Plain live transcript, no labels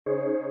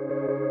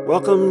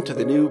Welcome to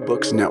the New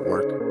Books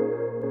Network.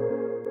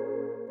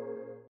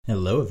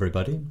 Hello,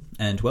 everybody,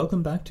 and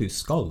welcome back to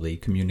Scholarly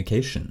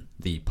Communication,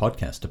 the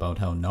podcast about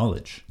how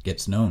knowledge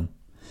gets known.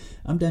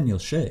 I'm Daniel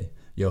Shea,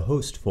 your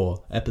host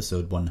for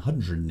episode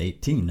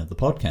 118 of the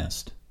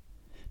podcast.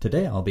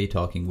 Today I'll be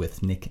talking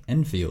with Nick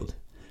Enfield,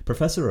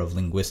 Professor of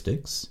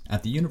Linguistics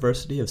at the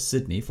University of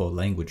Sydney for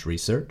Language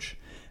Research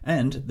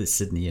and the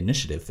Sydney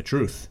Initiative for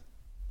Truth.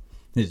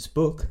 His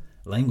book,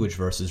 Language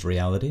versus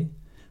Reality: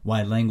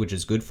 Why Language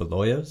is Good for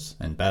Lawyers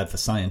and Bad for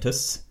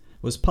Scientists,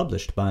 was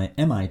published by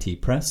MIT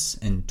Press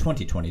in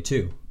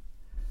 2022.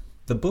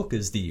 The book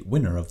is the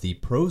winner of the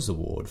Prose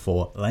Award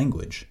for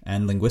Language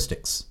and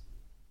Linguistics.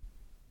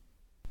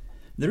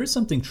 There is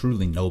something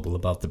truly noble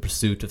about the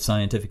pursuit of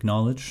scientific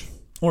knowledge,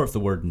 or if the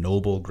word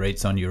noble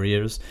grates on your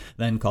ears,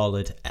 then call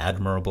it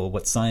admirable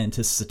what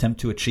scientists attempt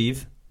to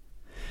achieve.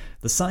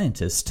 The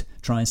scientist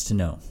tries to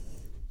know.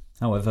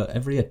 However,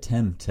 every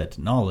attempt at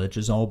knowledge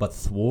is all but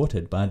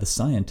thwarted by the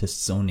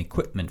scientist's own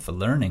equipment for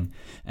learning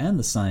and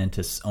the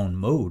scientist's own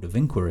mode of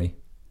inquiry.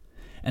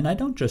 And I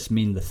don't just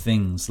mean the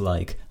things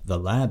like the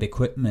lab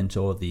equipment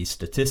or the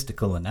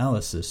statistical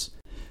analysis.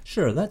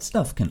 Sure, that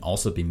stuff can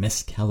also be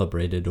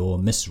miscalibrated or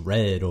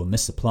misread or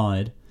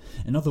misapplied.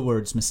 In other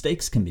words,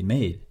 mistakes can be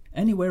made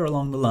anywhere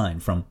along the line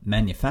from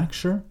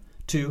manufacture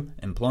to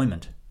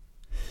employment.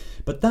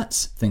 But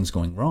that's things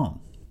going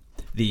wrong.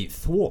 The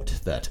thwart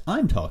that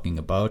I'm talking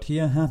about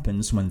here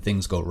happens when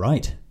things go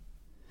right.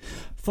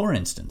 For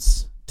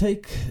instance,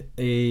 take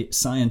a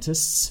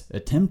scientist's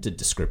attempted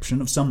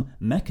description of some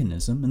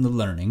mechanism in the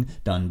learning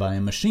done by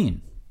a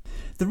machine.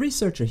 The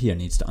researcher here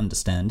needs to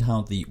understand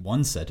how the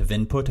one set of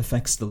input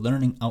affects the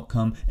learning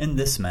outcome in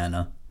this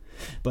manner,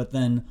 but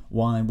then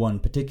why one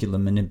particular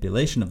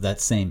manipulation of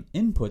that same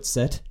input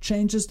set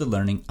changes the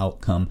learning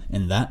outcome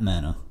in that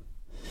manner.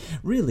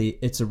 Really,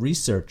 it's a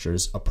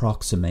researcher's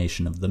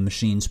approximation of the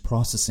machine's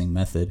processing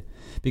method,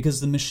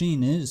 because the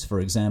machine is, for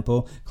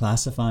example,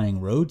 classifying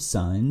road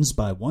signs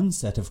by one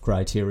set of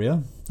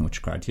criteria,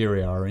 which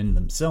criteria are in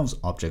themselves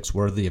objects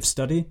worthy of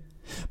study,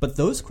 but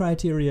those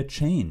criteria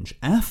change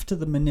after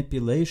the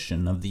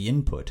manipulation of the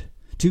input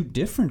to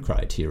different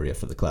criteria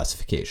for the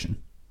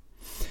classification.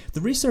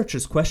 The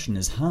researcher's question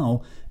is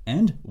how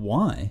and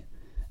why.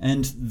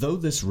 And though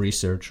this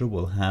researcher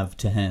will have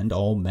to hand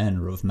all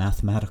manner of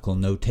mathematical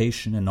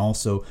notation and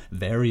also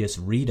various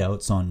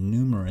readouts on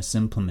numerous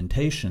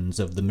implementations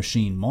of the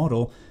machine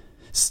model,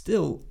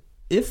 still,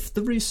 if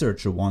the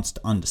researcher wants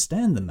to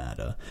understand the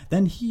matter,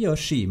 then he or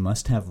she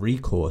must have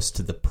recourse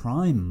to the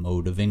prime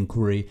mode of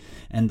inquiry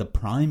and the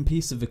prime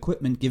piece of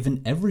equipment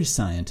given every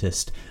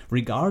scientist,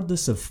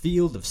 regardless of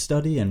field of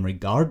study and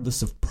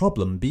regardless of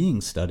problem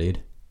being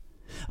studied.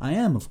 I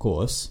am, of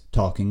course,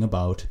 talking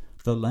about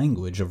the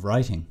language of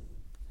writing.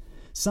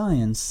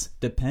 Science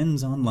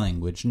depends on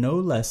language no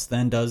less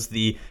than does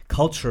the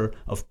culture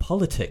of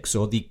politics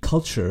or the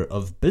culture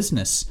of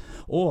business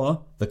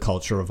or the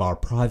culture of our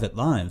private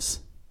lives.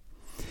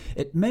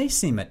 It may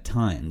seem at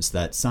times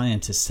that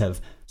scientists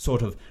have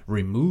sort of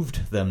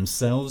removed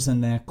themselves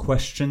and their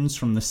questions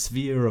from the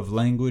sphere of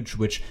language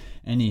which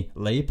any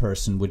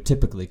layperson would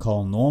typically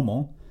call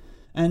normal,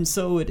 and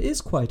so it is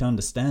quite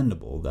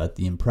understandable that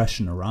the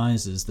impression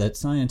arises that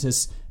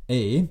scientists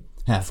A.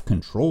 have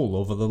control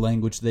over the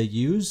language they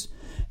use,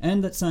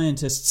 and that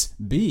scientists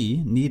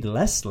B. need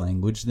less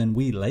language than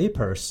we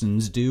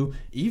laypersons do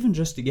even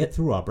just to get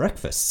through our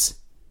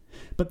breakfasts.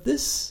 But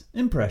this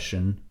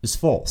impression is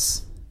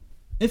false.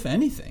 If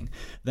anything,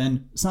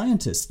 then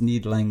scientists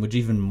need language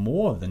even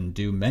more than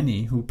do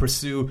many who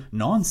pursue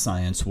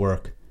non-science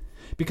work,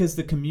 because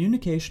the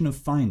communication of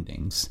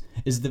findings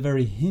is the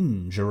very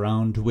hinge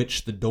around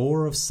which the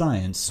door of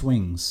science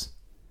swings.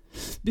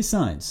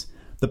 Besides,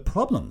 the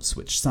problems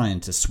which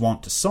scientists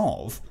want to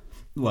solve,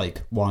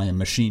 like why a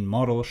machine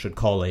model should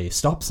call a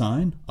stop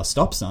sign,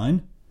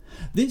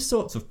 these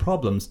sorts of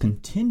problems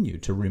continue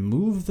to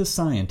remove the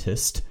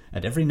scientist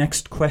at every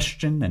next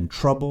question and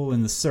trouble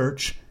in the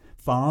search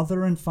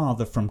farther and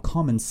farther from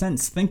common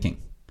sense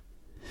thinking.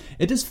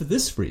 It is for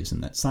this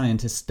reason that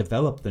scientists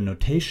develop the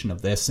notation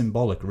of their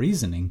symbolic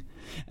reasoning,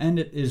 and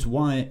it is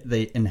why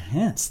they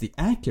enhance the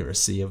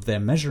accuracy of their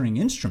measuring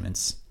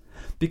instruments,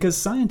 because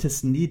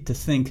scientists need to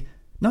think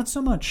not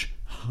so much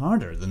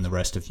harder than the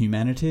rest of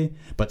humanity,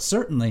 but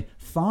certainly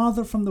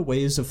farther from the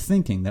ways of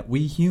thinking that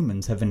we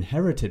humans have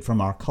inherited from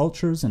our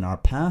cultures and our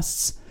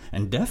pasts,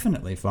 and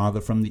definitely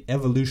farther from the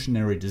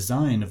evolutionary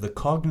design of the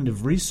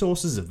cognitive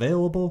resources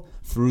available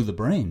through the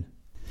brain.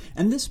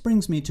 And this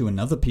brings me to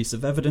another piece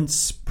of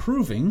evidence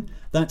proving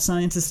that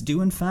scientists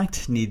do in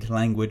fact need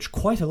language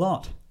quite a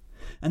lot.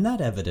 And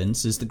that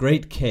evidence is the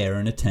great care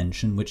and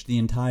attention which the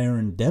entire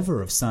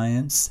endeavor of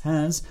science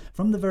has,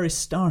 from the very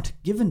start,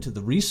 given to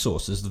the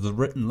resources of the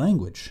written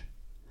language.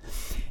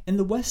 In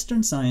the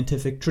Western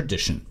scientific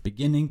tradition,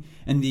 beginning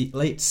in the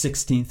late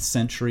 16th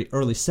century,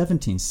 early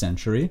 17th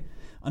century,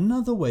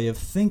 another way of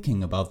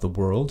thinking about the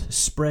world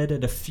spread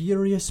at a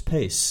furious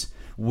pace,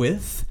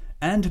 with,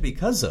 and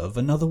because of,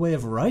 another way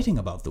of writing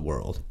about the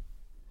world.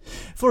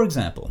 For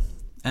example,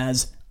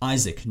 as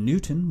Isaac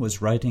Newton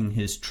was writing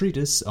his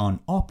treatise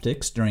on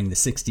optics during the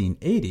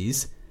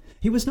 1680s,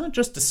 he was not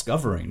just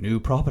discovering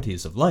new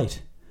properties of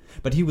light,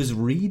 but he was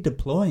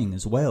redeploying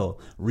as well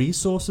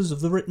resources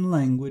of the written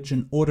language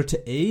in order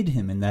to aid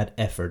him in that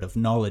effort of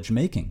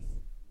knowledge-making.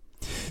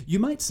 You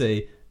might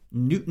say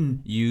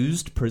Newton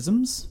used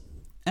prisms,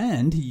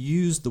 and he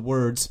used the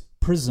words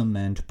prism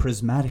and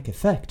prismatic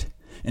effect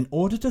in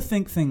order to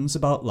think things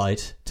about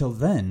light till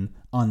then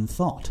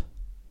unthought.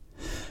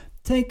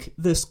 Take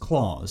this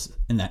clause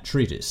in that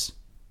treatise.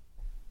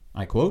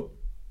 I quote,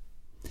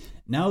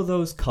 "Now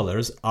those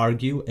colors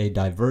argue a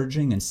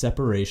diverging and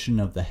separation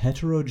of the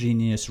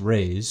heterogeneous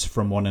rays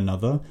from one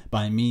another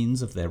by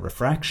means of their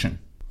refraction."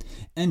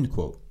 End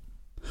quote.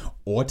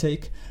 Or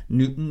take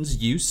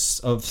Newton's use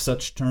of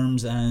such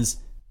terms as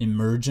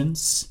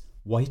emergence,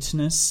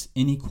 whiteness,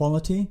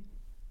 inequality,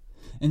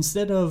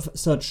 instead of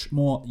such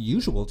more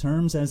usual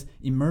terms as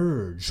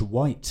emerge,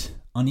 white,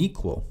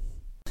 unequal.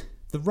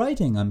 The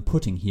writing I'm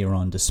putting here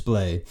on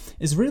display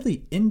is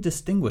really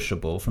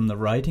indistinguishable from the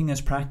writing as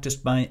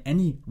practiced by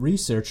any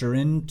researcher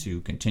in,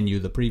 to continue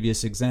the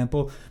previous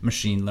example,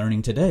 machine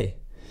learning today.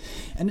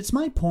 And it's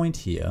my point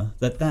here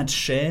that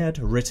shared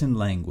written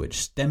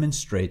language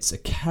demonstrates a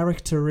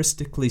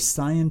characteristically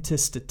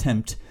scientist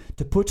attempt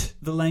to put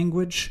the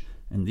language,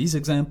 in these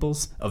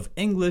examples, of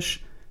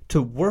English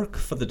to work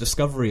for the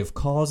discovery of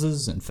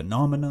causes and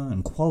phenomena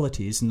and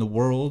qualities in the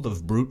world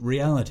of brute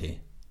reality.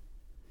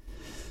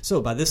 So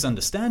by this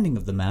understanding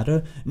of the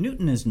matter,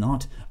 Newton is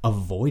not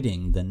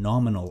avoiding the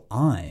nominal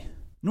I,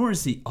 nor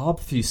is he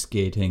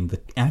obfuscating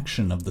the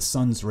action of the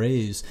sun's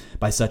rays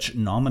by such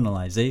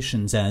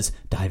nominalizations as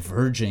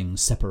diverging,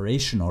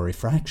 separation, or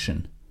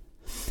refraction.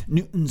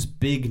 Newton's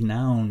big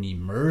noun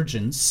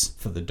emergence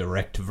for the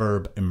direct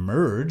verb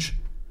emerge,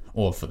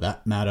 or for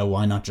that matter,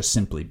 why not just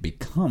simply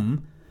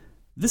become,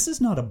 this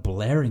is not a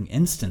blaring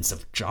instance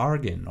of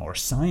jargon or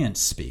science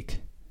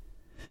speak.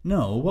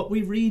 No, what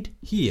we read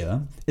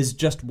here is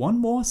just one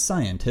more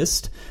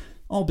scientist,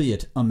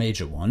 albeit a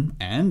major one,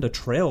 and a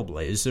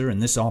trailblazer in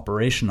this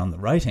operation on the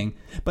writing,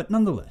 but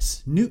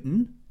nonetheless,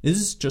 Newton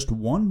is just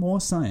one more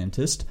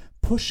scientist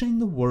pushing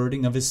the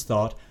wording of his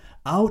thought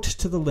out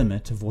to the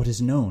limit of what is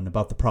known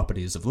about the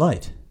properties of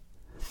light.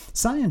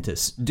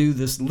 Scientists do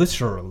this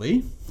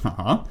literally,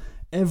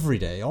 every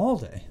day, all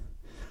day.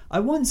 I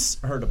once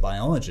heard a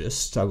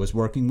biologist I was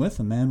working with,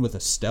 a man with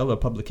a stellar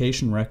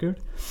publication record,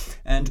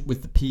 and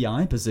with the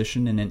PI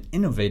position in an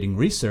innovating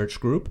research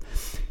group.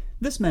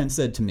 This man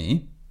said to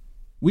me,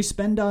 "We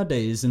spend our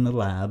days in the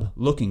lab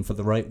looking for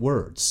the right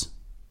words."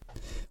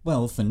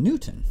 Well, for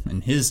Newton,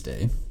 in his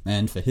day,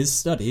 and for his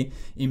study,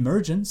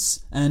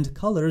 emergence and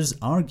colors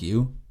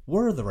argue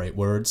were the right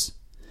words.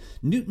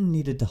 Newton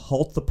needed to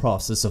halt the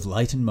process of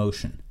light in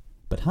motion.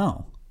 But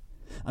how?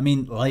 I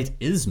mean, light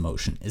is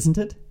motion, isn't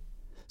it?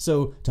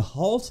 So to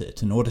halt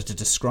it in order to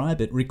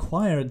describe it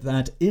required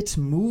that it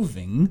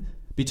moving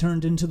be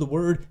turned into the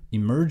word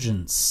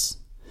emergence.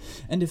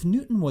 And if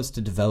Newton was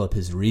to develop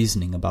his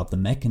reasoning about the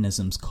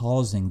mechanisms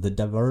causing the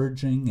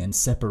diverging and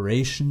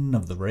separation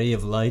of the ray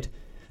of light,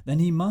 then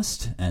he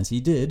must, as he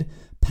did,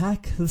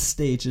 pack the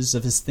stages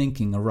of his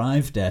thinking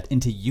arrived at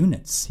into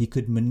units he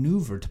could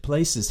maneuver to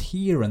places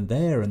here and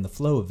there in the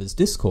flow of his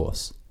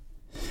discourse.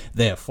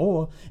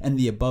 Therefore, in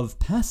the above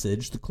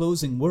passage, the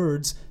closing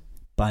words,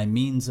 by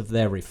means of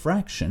their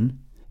refraction,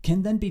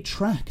 can then be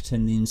tracked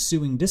in the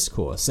ensuing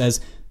discourse as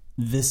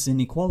this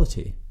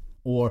inequality,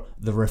 or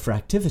the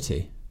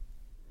refractivity.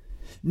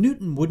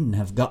 Newton wouldn't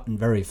have gotten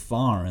very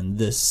far in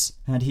this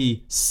had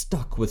he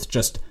stuck with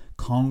just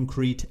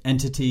concrete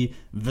entity,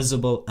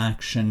 visible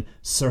action,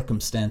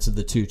 circumstance of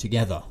the two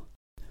together.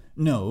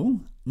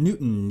 No,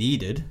 Newton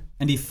needed,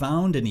 and he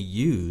found and he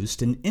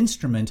used, an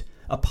instrument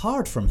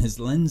apart from his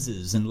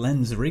lenses and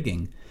lens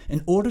rigging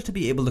in order to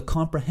be able to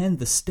comprehend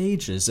the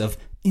stages of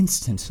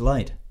instant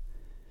light.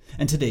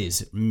 And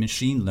today's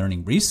machine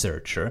learning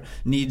researcher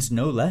needs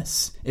no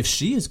less if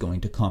she is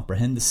going to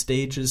comprehend the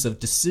stages of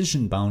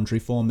decision boundary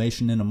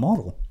formation in a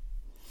model.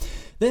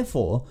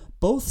 Therefore,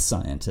 both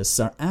scientists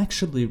are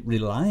actually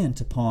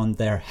reliant upon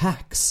their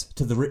hacks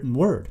to the written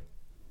word.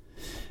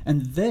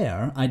 And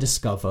there I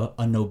discover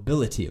a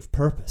nobility of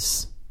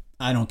purpose.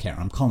 I don't care,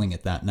 I'm calling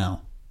it that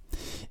now.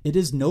 It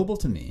is noble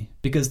to me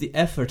because the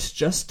effort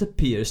just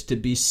appears to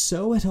be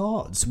so at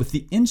odds with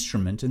the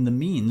instrument and the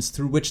means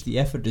through which the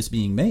effort is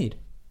being made.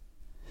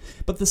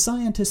 But the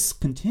scientists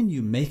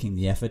continue making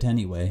the effort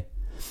anyway,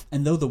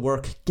 and though the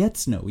work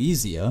gets no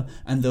easier,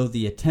 and though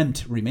the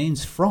attempt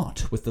remains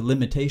fraught with the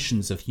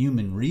limitations of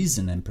human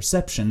reason and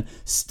perception,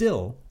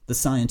 still the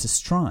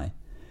scientists try.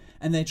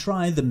 And they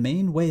try the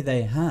main way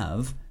they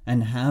have,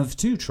 and have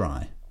to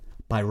try,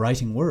 by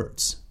writing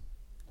words.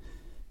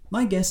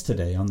 My guest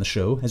today on the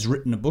show has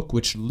written a book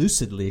which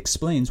lucidly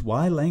explains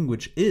why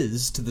language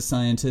is to the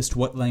scientist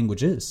what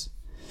language is.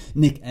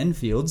 Nick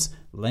Enfield's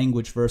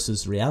Language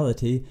versus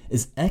Reality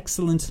is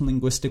excellent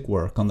linguistic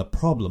work on the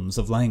problems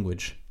of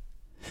language.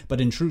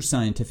 But in true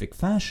scientific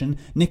fashion,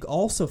 Nick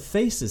also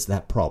faces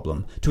that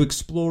problem to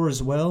explore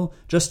as well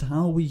just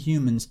how we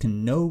humans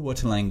can know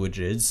what language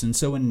is and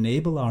so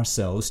enable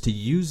ourselves to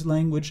use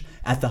language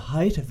at the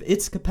height of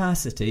its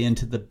capacity and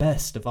to the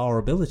best of our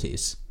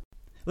abilities.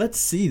 Let's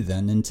see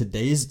then in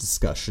today's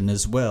discussion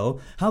as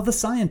well how the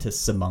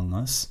scientists among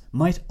us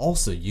might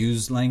also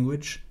use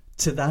language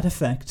to that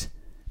effect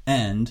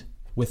and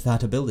with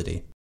that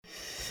ability.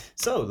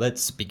 So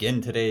let's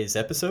begin today's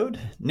episode.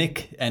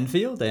 Nick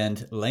Enfield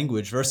and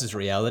Language versus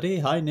Reality.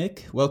 Hi,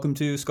 Nick. Welcome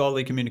to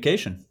Scholarly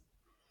Communication.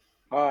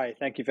 Hi,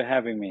 thank you for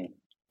having me.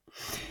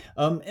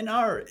 In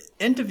our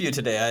interview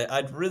today,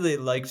 I'd really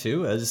like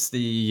to, as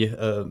the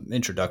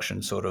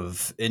introduction sort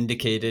of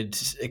indicated,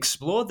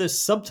 explore this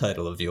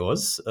subtitle of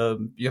yours.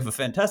 You have a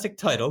fantastic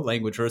title,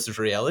 Language versus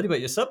Reality, but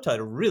your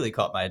subtitle really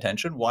caught my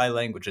attention, Why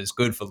Language is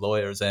Good for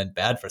Lawyers and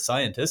Bad for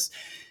Scientists.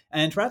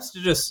 And perhaps to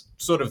just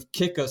sort of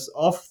kick us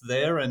off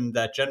there in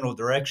that general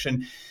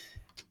direction,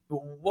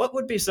 what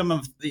would be some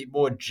of the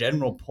more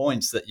general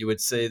points that you would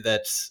say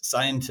that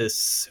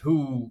scientists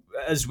who,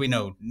 as we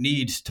know,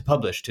 need to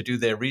publish to do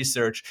their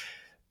research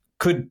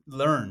could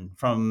learn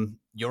from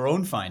your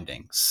own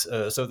findings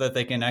so that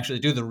they can actually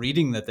do the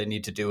reading that they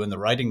need to do and the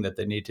writing that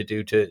they need to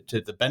do to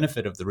the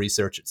benefit of the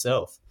research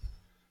itself?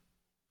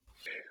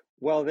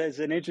 Well, there's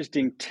an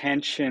interesting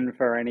tension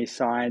for any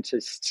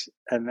scientist,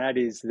 and that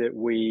is that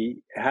we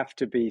have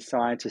to be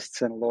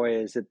scientists and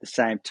lawyers at the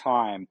same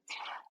time.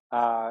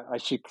 I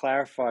should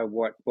clarify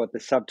what the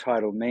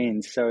subtitle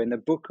means. So in the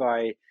book,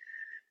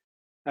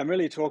 I'm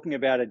really talking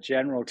about a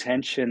general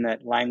tension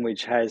that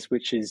language has,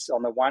 which is,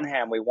 on the one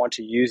hand, we want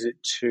to use it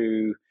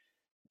to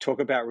talk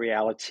about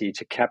reality,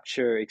 to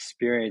capture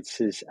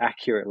experiences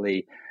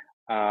accurately,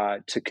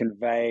 to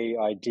convey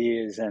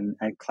ideas and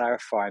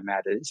clarify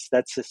matters.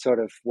 That's a sort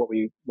of what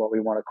we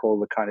want to call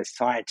the kind of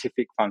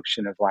scientific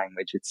function of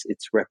language.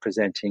 It's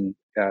representing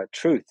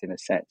truth in a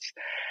sense.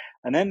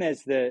 And then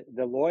there's the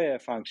lawyer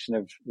function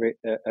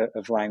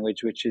of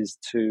language, which is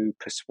to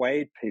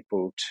persuade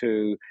people,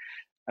 to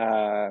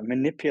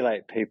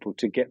manipulate people,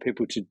 to get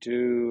people to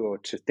do or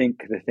to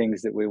think the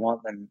things that we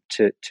want them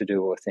to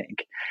do or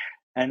think.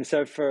 And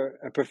so for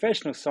a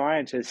professional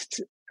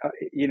scientist,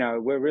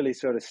 we're really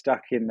sort of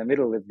stuck in the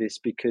middle of this,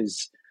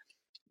 because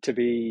to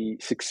be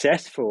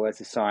successful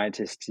as a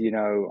scientist,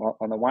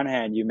 on the one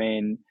hand, you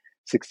mean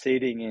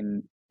succeeding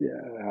in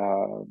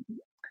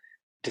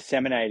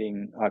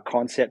disseminating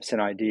concepts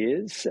and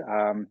ideas.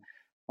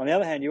 On the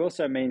other hand, you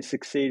also mean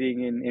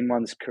succeeding in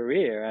one's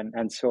career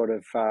and sort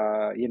of,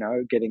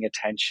 getting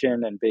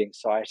attention and being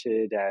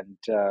cited and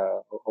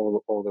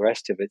all the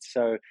rest of it.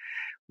 So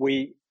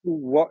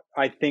what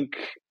I think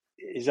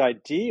is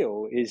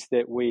ideal is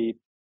that we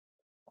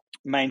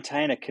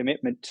maintain a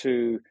commitment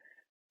to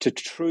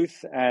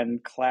truth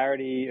and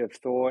clarity of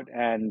thought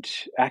and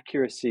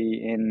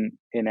accuracy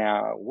in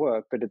our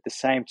work, but at the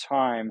same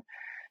time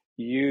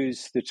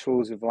use the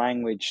tools of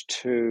language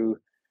to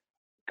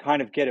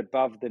kind of get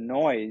above the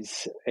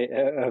noise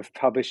of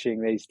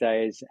publishing these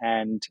days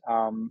and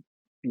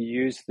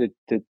use the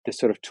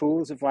sort of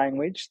tools of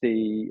language,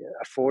 the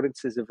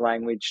affordances of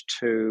language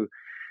to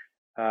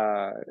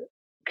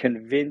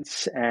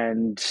convince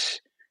and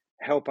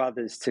help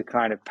others to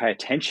kind of pay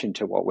attention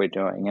to what we're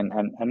doing.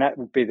 And that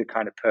would be the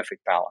kind of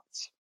perfect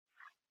balance.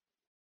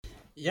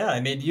 Yeah,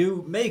 I mean,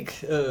 you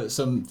make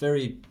some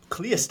very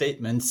clear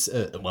statements,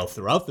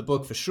 throughout the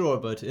book for sure,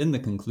 but in the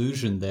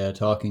conclusion there,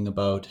 talking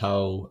about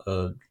how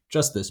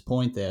just this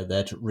point there,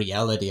 that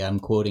reality, I'm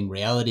quoting,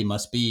 reality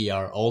must be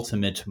our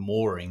ultimate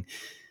mooring.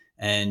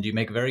 And you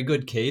make a very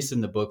good case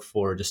in the book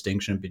for a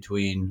distinction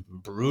between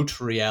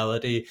brute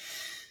reality,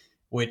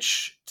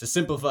 which, to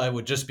simplify,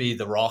 would just be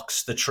the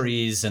rocks, the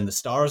trees, and the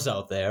stars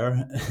out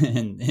there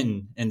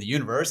in the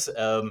universe.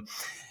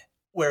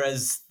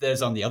 Whereas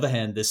there's, on the other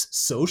hand, this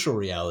social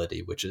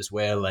reality, which is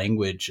where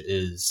language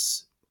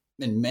is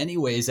in many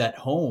ways at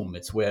home.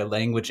 It's where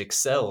language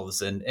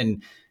excels.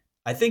 And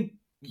I think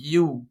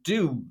you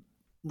do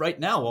right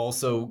now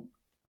also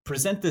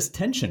present this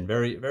tension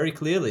very, very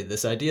clearly,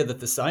 this idea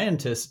that the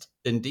scientist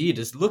indeed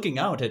is looking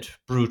out at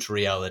brute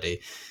reality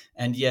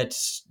and yet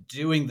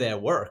doing their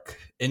work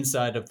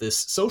inside of this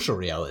social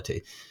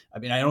reality. I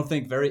mean, I don't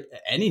think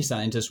any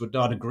scientist would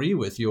not agree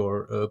with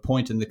your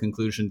point in the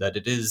conclusion that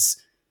it is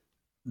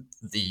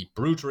the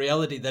brute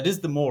reality that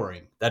is the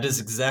mooring. That is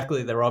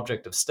exactly their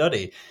object of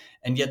study.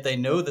 And yet they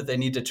know that they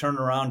need to turn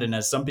around and,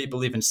 as some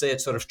people even say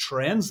it, sort of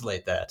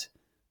translate that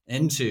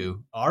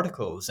into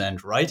articles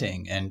and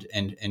writing and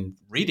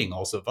reading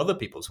also of other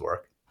people's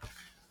work.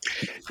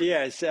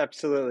 Yes,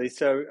 absolutely.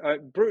 So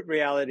brute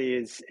reality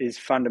is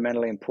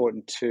fundamentally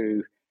important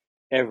to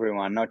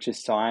everyone, not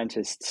just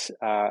scientists.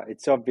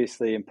 It's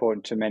obviously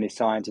important to many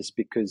scientists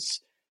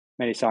because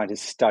many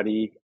scientists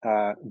study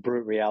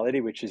brute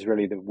reality, which is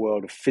really the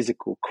world of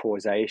physical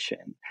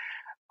causation.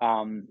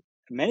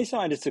 Many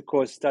scientists, of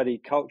course, study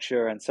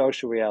culture and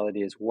social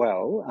reality as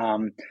well.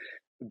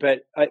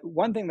 But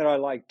one thing that I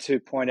like to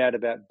point out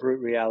about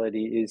brute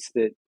reality is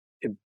that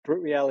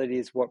brute reality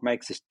is what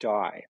makes us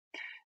die.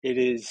 it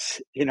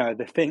is,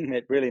 the thing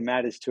that really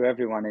matters to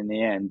everyone in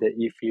the end. That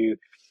if you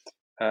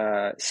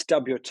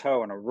stub your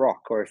toe on a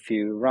rock, or if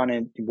you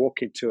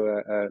walk into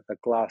a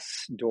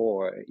glass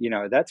door,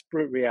 that's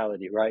brute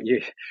reality, right?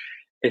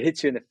 It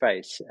hits you in the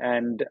face,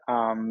 and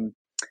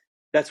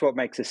that's what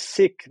makes us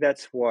sick.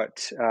 That's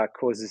what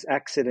causes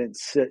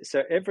accidents.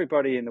 So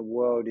everybody in the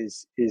world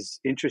is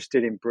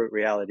interested in brute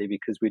reality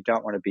because we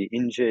don't want to be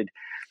injured,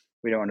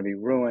 we don't want to be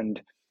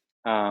ruined.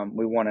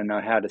 We want to know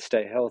how to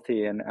stay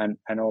healthy and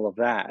all of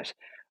that.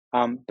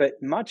 But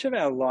much of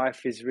our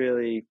life is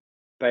really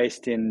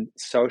based in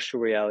social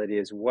reality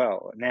as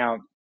well. Now,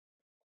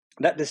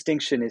 that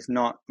distinction is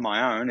not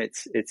my own.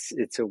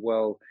 It's a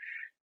well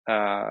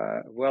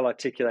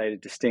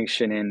articulated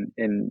distinction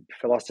in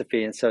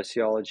philosophy and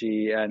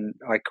sociology, and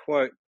I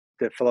quote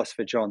the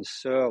philosopher John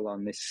Searle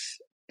on this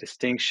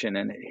distinction,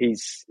 and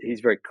he's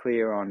very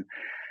clear on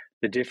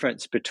the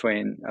difference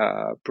between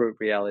brute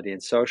reality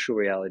and social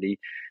reality.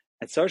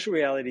 And social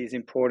reality is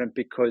important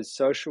because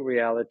social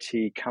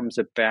reality comes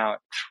about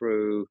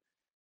through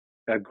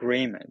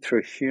agreement,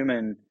 through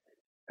human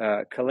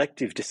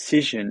collective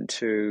decision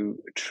to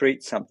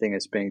treat something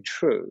as being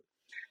true.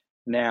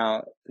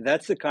 Now,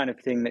 that's the kind of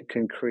thing that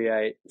can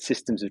create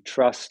systems of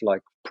trust,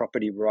 like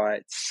property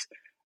rights,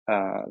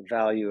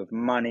 value of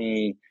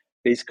money,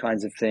 these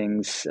kinds of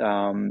things,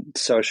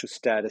 social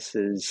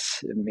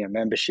statuses,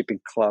 membership in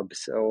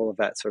clubs, all of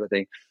that sort of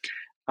thing.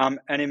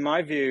 And in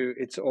my view,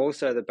 it's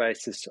also the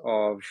basis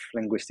of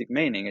linguistic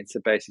meaning. It's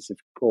the basis of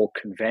all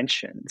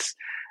conventions.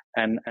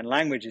 And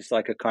language is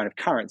like a kind of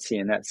currency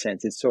in that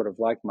sense. It's sort of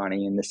like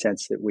money in the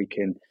sense that we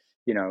can,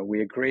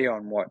 we agree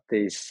on what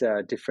these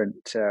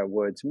different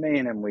words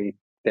mean, and we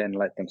then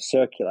let them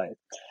circulate.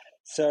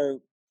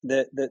 So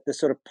the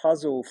sort of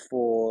puzzle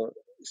for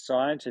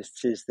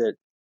scientists is that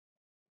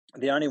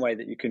the only way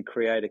that you can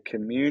create a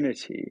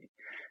community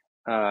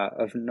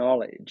of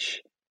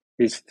knowledge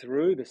is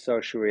through the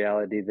social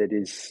reality that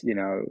is,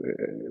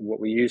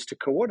 what we use to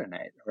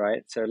coordinate,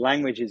 right? So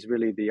language is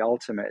really the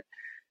ultimate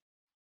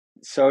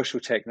social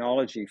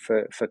technology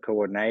for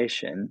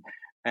coordination.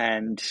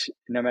 And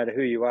no matter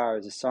who you are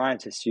as a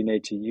scientist, you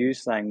need to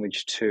use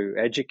language to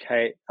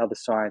educate other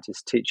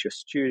scientists, teach your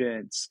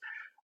students,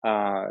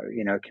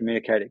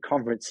 communicate at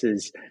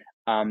conferences.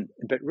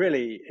 But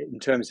really, in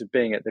terms of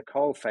being at the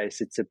coalface,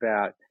 it's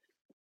about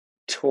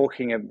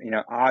talking,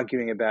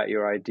 arguing about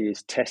your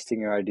ideas,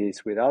 testing your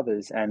ideas with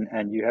others,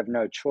 and you have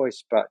no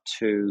choice but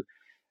to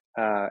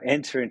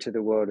enter into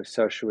the world of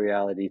social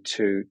reality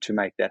to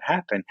make that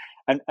happen.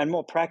 And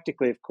more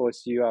practically, of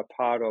course, you are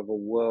part of a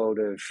world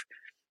of,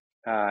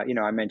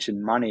 I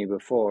mentioned money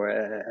before.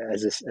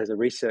 As a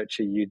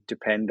researcher, you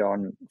depend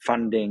on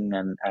funding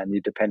and you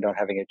depend on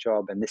having a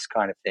job and this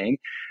kind of thing.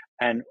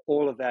 And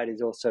all of that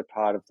is also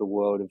part of the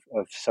world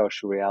of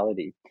social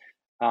reality.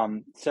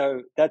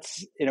 So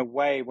that's, in a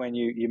way, when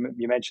you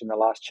mentioned the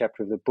last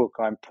chapter of the book,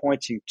 I'm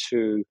pointing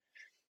to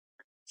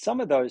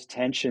some of those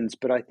tensions,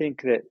 but I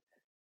think that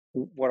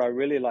what I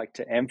really like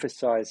to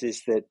emphasize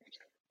is that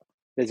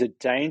there's a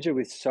danger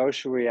with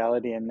social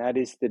reality, and that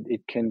is that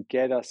it can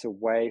get us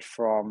away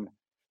from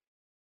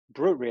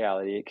brute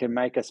reality. It can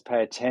make us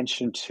pay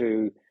attention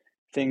to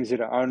things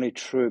that are only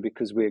true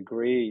because we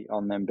agree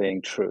on them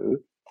being true,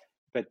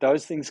 but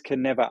those things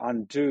can never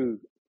undo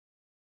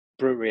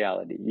brute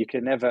reality. You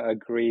can never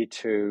agree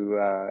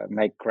to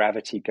make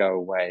gravity go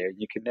away.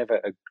 You can never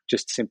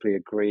just simply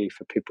agree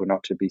for people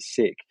not to be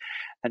sick.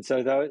 And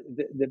so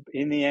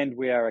in the end,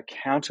 we are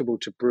accountable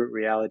to brute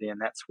reality,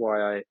 and that's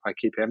why I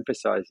keep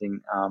emphasizing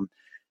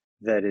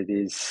that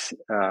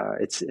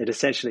it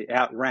essentially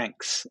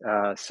outranks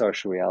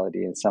social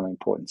reality in some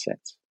important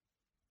sense.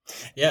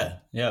 Yeah,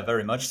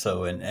 very much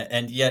so.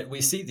 And yet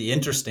we see the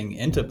interesting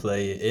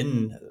interplay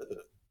in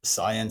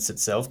science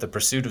itself, the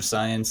pursuit of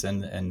science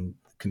and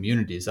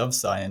communities of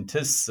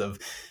scientists, of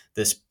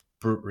this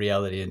brute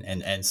reality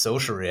and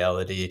social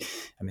reality.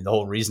 I mean, the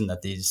whole reason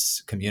that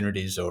these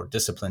communities or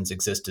disciplines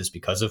exist is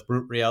because of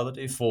brute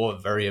reality, for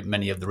very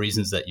many of the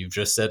reasons that you've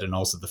just said, and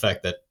also the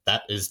fact that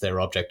that is their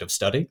object of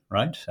study,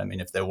 right? I mean,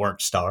 if there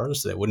weren't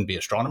stars, there wouldn't be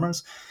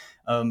astronomers,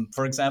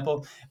 for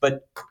example.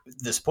 But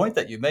this point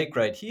that you make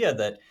right here,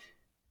 that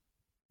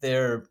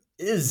there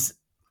is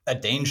a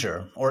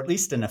danger, or at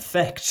least an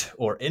effect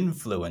or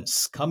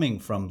influence coming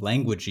from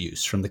language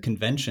use, from the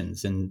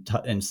conventions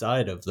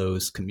inside of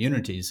those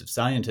communities of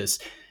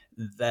scientists,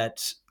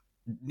 that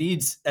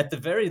needs, at the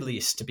very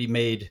least, to be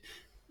made,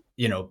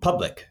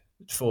 public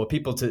for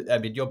people to. I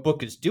mean, your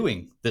book is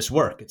doing this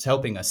work. It's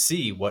helping us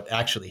see what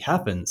actually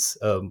happens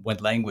when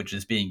language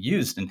is being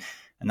used, and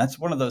that's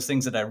one of those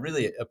things that I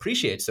really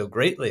appreciate so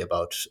greatly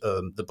about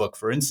the book.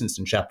 For instance,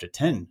 in chapter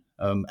 10,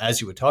 as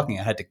you were talking,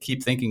 I had to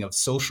keep thinking of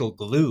social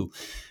glue,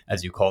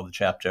 as you call the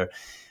chapter,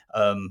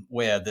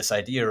 where this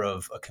idea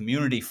of a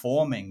community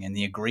forming and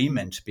the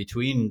agreement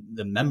between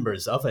the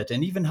members of it,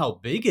 and even how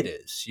big it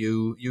is.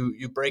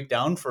 You break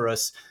down for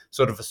us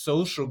sort of a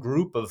social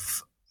group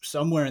of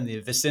somewhere in the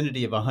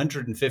vicinity of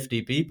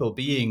 150 people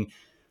being,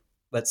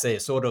 let's say, a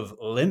sort of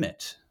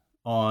limit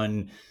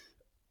on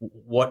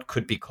what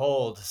could be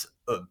called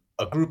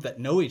a group that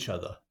know each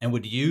other and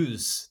would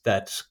use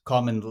that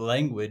common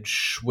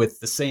language with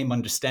the same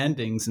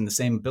understandings and the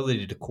same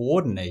ability to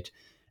coordinate.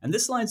 And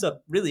this lines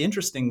up really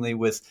interestingly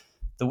with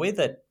the way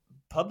that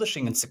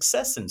publishing and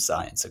success in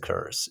science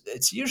occurs.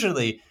 It's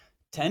usually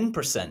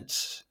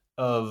 10%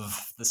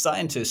 of the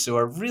scientists who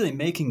are really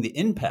making the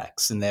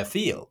impacts in their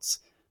fields.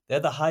 They're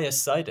the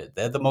highest cited,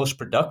 they're the most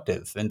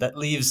productive, and that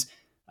leaves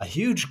a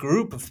huge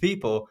group of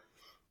people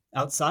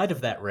outside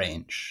of that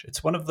range.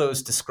 It's one of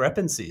those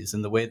discrepancies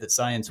in the way that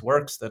science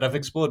works that I've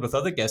explored with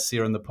other guests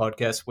here on the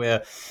podcast,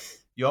 where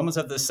you almost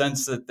have the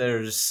sense that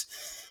there's,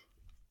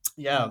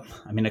 yeah,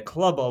 I mean, a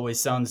club always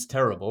sounds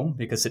terrible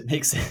because it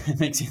makes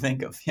you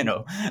think of,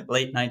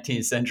 late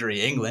 19th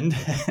century England.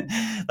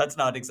 That's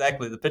not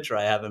exactly the picture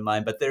I have in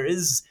mind, but there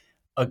is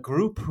a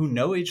group who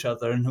know each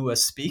other and who are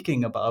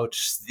speaking about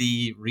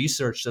the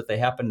research that they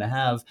happen to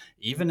have,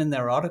 even in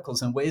their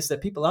articles, in ways that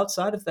people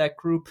outside of that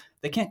group,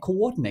 they can't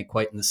coordinate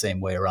quite in the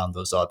same way around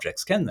those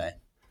objects, can they?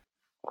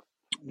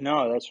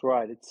 No, that's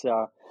right.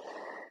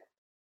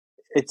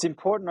 It's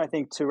important, I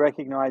think, to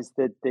recognize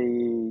that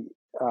the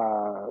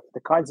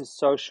kinds of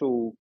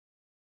social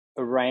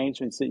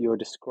arrangements that you're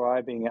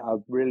describing are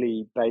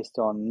really based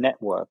on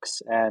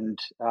networks, and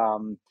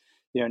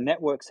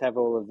networks have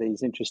all of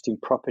these interesting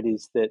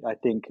properties that I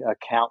think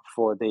account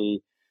for the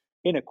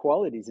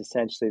inequalities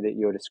essentially that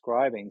you're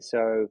describing.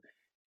 So,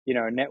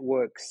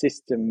 network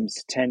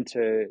systems tend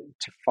to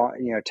find,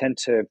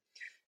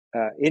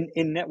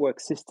 in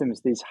network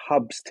systems, these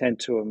hubs tend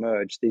to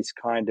emerge, these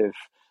kind of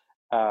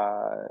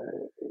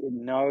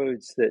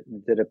nodes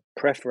that are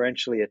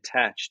preferentially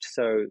attached.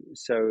 So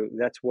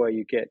that's where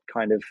you get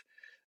kind of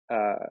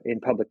in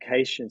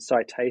publication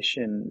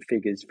citation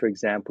figures, for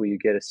example, you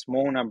get a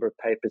small number of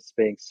papers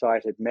being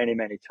cited many,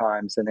 many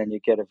times, and then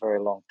you get a very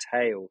long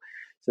tail.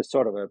 So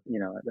sort of a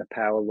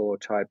power law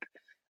type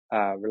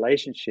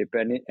relationship.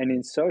 And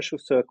in social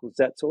circles,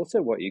 that's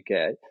also what you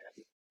get.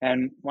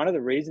 And one of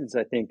the reasons,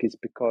 I think, is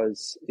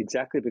because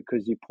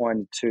you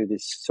pointed to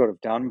this sort of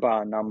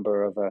Dunbar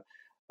number of a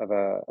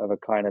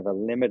kind of a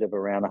limit of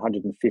around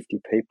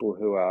 150 people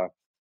who are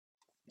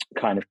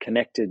kind of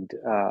connected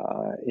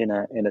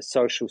in a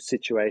social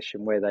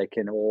situation where they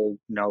can all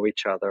know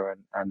each other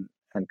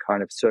and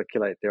kind of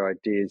circulate their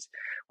ideas.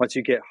 Once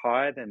you get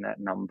higher than that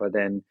number,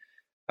 then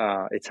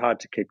it's hard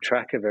to keep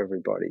track of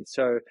everybody.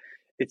 So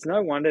it's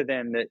no wonder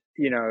then that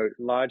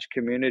large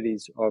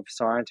communities of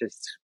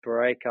scientists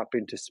break up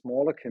into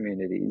smaller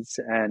communities,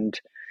 and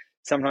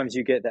sometimes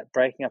you get that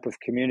breaking up of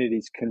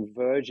communities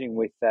converging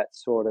with that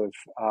sort of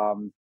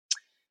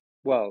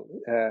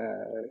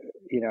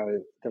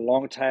the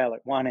long tail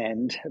at one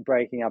end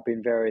breaking up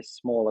in various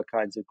smaller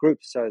kinds of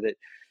groups, so that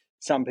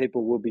some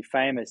people will be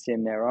famous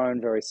in their own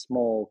very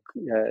small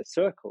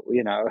circle,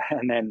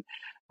 and then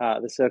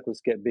the circles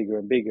get bigger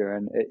and bigger,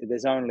 and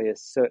there's only a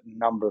certain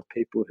number of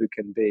people who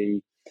can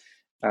be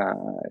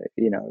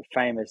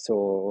famous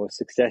or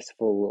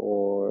successful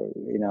or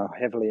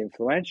heavily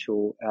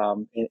influential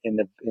in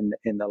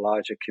the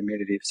larger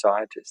community of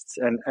scientists,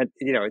 and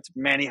it's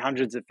many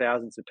hundreds of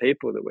thousands of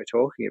people that we're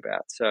talking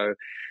about. So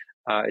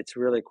it's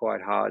really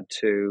quite hard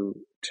to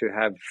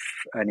have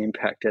an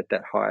impact at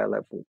that higher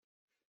level.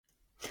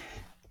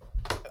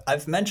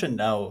 I've mentioned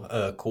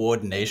now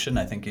coordination.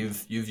 I think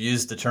you've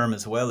used the term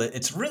as well.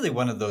 It's really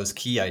one of those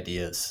key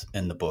ideas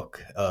in the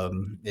book.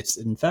 It's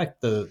in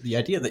fact the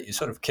idea that you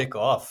sort of kick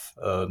off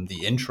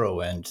the intro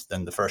and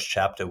then the first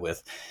chapter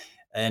with.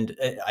 And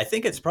I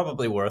think it's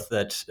probably worth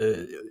that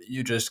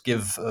you just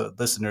give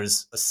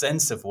listeners a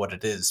sense of what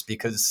it is,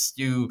 because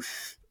you,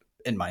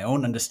 in my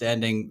own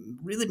understanding,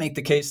 really make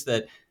the case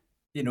that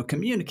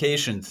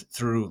communication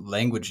through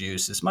language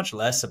use is much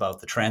less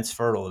about the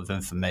transferal of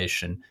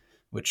information,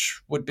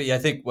 which would be, I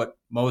think, what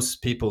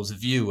most people's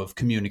view of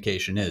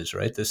communication is,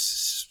 right?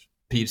 This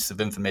piece of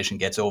information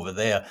gets over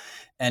there.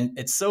 And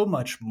it's so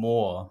much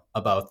more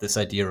about this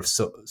idea of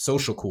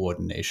social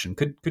coordination.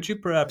 Could you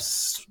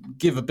perhaps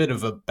give a bit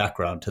of a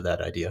background to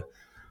that idea?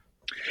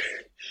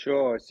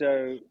 Sure.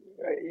 So,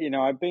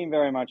 I've been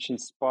very much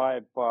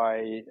inspired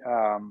by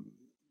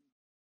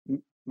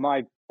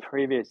my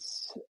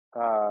previous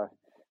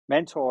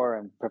mentor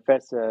and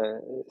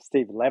professor,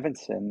 Steve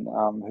Levinson,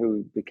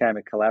 who became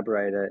a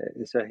collaborator.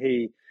 So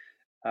he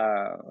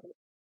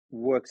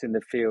works in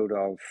the field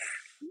of,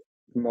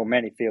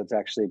 many fields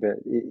actually, but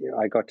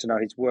I got to know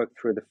his work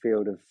through the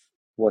field of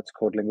what's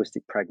called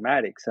linguistic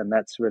pragmatics, and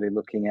that's really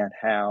looking at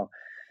how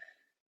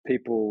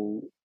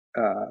people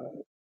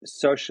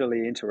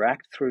socially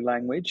interact through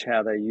language,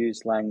 how they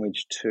use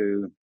language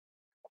to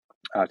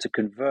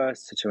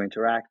converse, to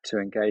interact, to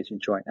engage in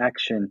joint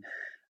action.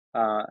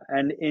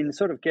 And in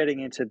sort of getting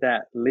into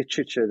that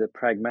literature, the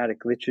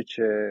pragmatic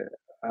literature,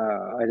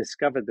 I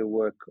discovered the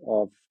work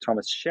of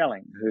Thomas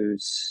Schelling,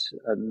 who's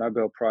a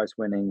Nobel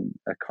Prize-winning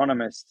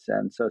economist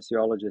and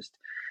sociologist.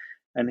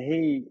 And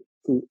he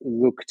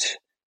looked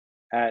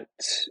at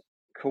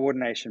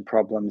coordination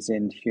problems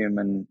in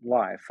human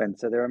life. And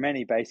so there are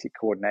many basic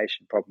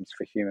coordination problems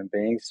for human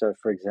beings. So,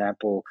 for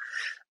example,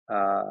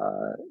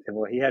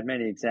 well, he had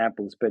many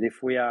examples, but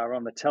if we are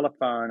on the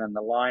telephone and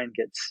the line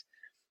gets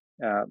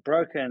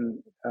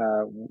broken,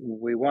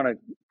 we want to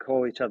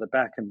call each other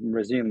back and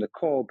resume the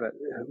call, but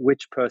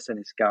which person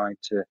is going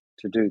to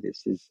do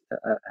this?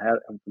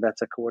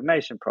 That's a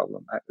coordination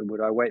problem.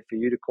 Would I wait for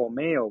you to call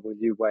me, or will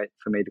you wait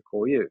for me to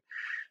call you?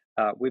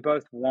 We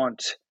both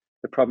want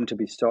the problem to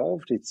be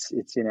solved.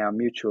 It's in our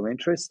mutual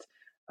interest,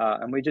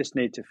 and we just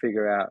need to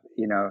figure out,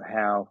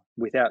 how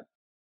without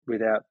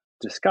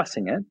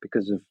discussing it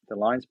because of the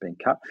lines being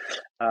cut.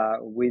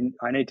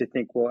 I need to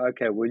think, well,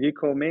 okay, will you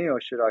call me or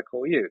should I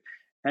call you?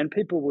 And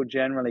people will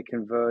generally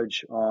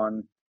converge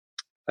on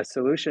a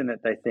solution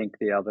that they think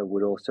the other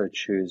would also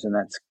choose. And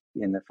that's,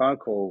 in the phone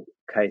call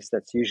case,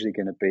 that's usually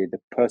going to be the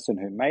person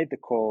who made the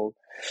call.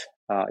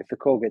 If the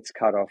call gets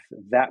cut off,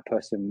 that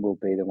person will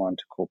be the one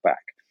to call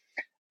back.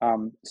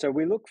 So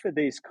we look for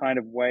these kind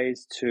of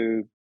ways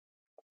to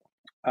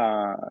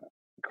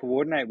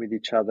coordinate with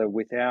each other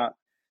without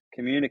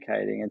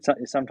communicating.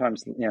 And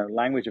sometimes,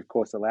 language, of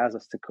course, allows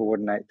us to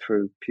coordinate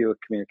through pure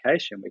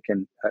communication. We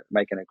can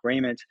make an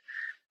agreement.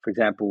 For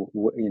example,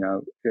 we're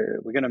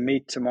going to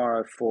meet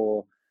tomorrow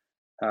for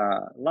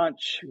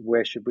lunch.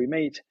 Where should we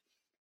meet?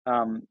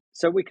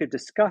 So we could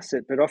discuss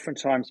it, but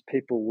oftentimes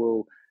people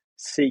will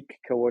seek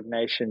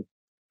coordination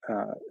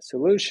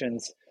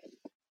solutions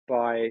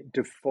by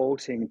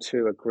defaulting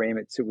to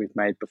agreements that we've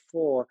made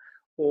before,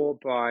 or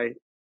by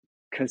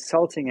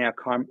consulting our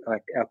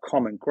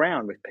common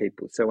ground with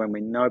people. So when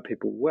we know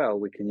people well,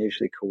 we can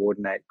usually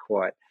coordinate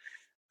quite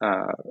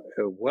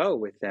well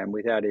with them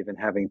without even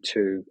having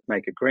to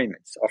make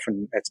agreements.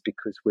 Often that's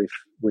because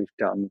we've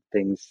done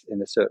things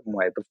in a certain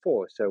way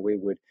before. So we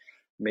would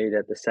meet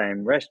at the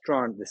same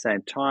restaurant at the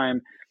same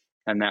time,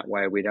 and that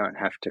way we don't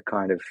have to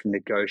kind of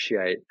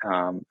negotiate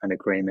an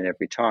agreement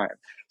every time.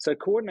 So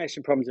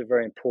coordination problems are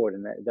very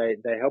important.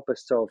 They help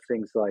us solve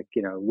things like,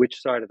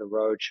 which side of the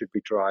road should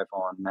we drive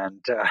on,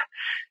 and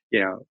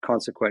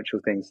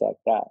consequential things like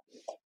that.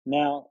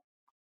 Now,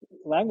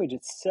 language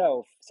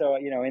itself, so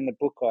in the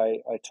book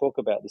I talk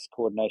about this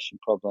coordination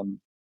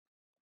problem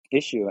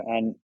issue,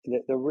 and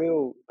the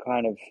real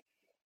kind of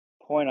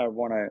point I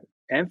want to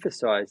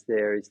emphasize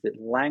there is that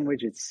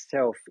language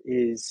itself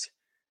is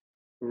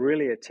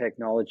really a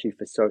technology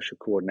for social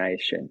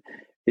coordination.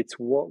 It's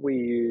what we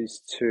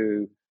use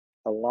to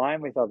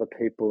align with other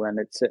people, and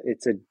it's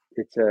a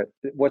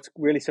what's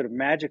really sort of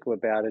magical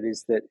about it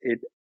is that it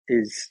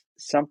is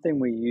something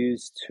we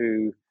use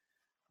to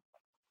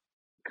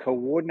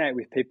coordinate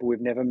with people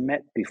we've never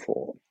met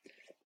before.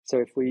 So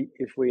if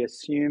we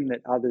assume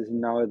that others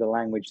know the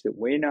language that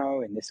we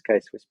know, in this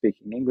case we're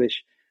speaking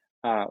English,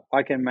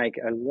 I can make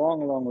a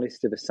long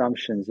list of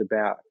assumptions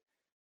about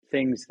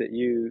things that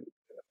you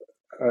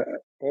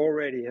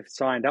already have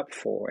signed up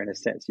for. In a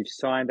sense, you've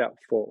signed up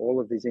for all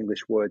of these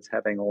English words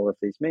having all of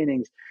these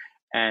meanings,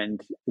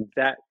 and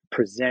that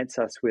presents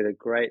us with a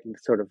great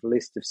sort of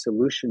list of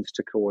solutions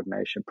to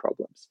coordination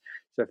problems.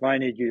 So if I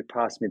need you to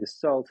pass me the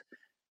salt,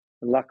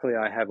 luckily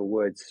I have a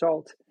word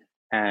salt,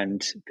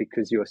 and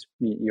because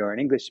you're an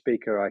English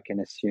speaker, I can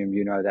assume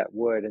you know that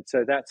word. And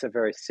so that's a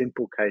very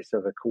simple case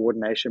of a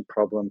coordination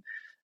problem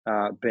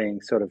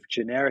being sort of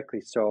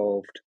generically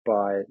solved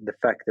by the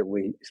fact that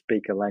we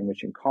speak a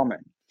language in common.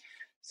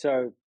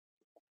 So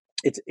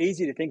it's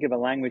easy to think of a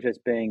language as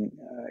being,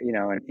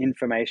 an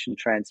information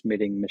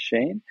transmitting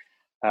machine.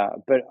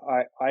 But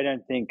I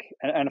don't think,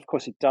 and of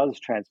course it does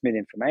transmit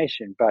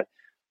information, but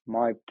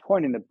my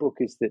point in the book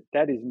is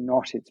that is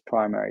not its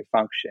primary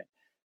function.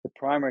 The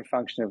primary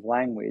function of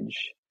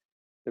language,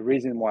 the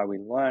reason why we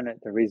learn it,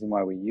 the reason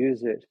why we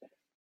use it,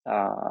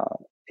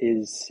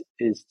 is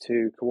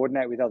to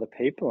coordinate with other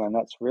people. And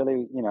that's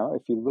really,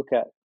 if you look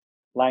at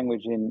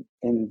language in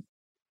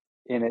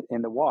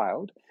the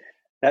wild,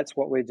 that's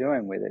what we're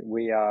doing with it.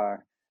 We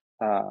are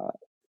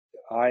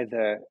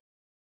either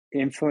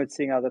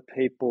influencing other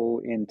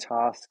people in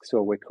tasks,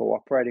 or we're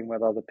cooperating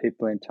with other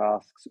people in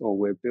tasks, or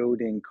we're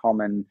building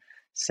common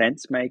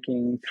sense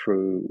making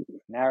through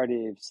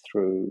narratives,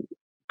 through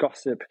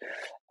gossip.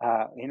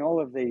 In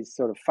all of these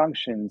sort of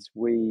functions,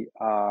 we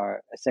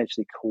are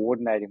essentially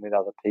coordinating with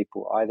other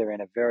people, either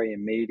in a very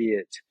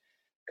immediate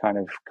kind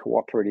of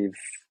cooperative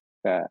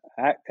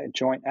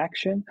joint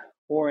action,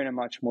 or in a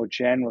much more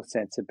general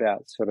sense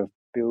about sort of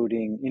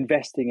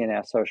investing in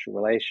our social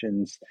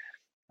relations,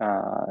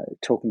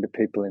 talking to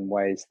people in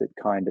ways that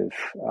kind of,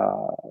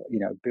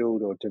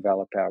 build or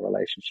develop our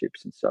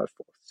relationships and so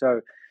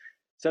forth.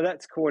 So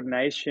that's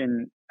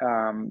coordination.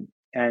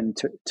 And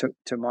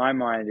to my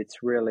mind, it's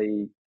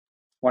really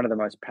one of the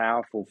most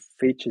powerful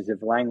features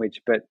of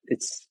language, but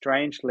it's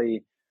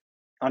strangely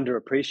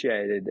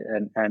underappreciated.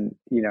 And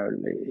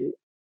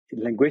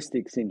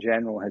linguistics in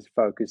general has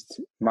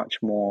focused much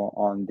more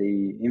on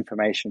the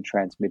information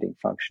transmitting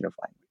function of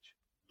language.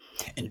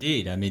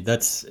 Indeed. I mean,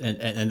 that's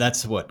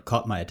what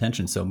caught my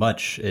attention so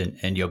much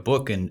in your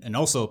book, and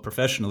also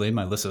professionally.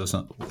 My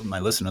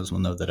listeners will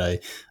know that I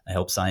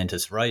help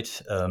scientists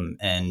write,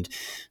 and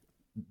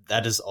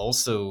that is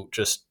also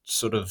just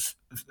sort of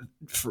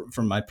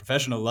from my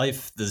professional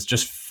life, there's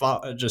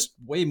just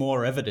way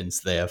more evidence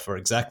there for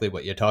exactly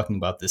what you're talking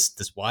about.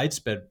 This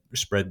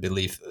widespread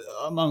belief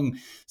among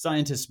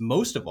scientists,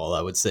 most of all,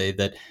 I would say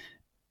that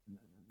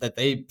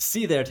they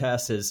see their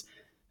task as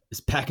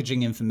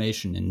packaging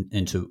information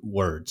into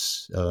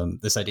words.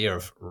 This idea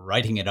of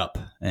writing it up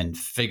and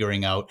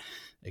figuring out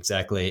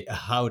exactly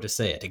how to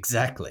say it,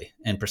 exactly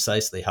and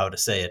precisely how to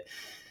say it,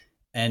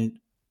 and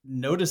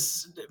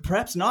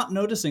perhaps not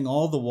noticing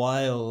all the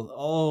while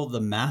all the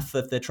math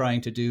that they're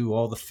trying to do,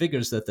 all the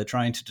figures that they're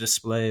trying to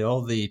display,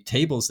 all the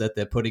tables that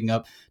they're putting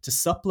up to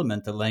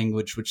supplement the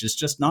language, which is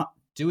just not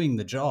doing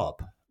the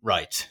job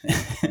right.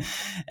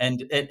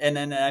 And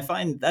I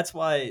find that's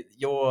why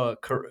your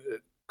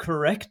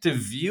corrective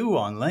view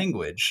on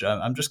language,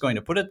 I'm just going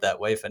to put it that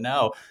way for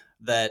now,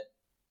 that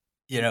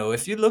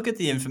if you look at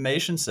the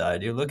information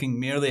side, you're looking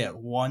merely at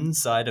one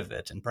side of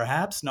it and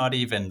perhaps not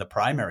even the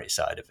primary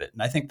side of it.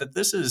 And I think that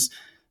this is,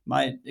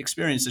 my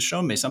experience has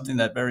shown me, something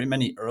that very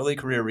many early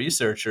career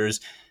researchers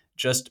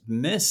just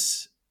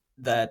miss,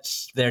 that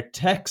their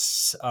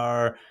texts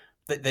are,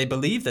 they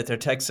believe that their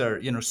texts are,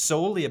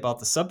 solely about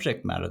the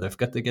subject matter. They've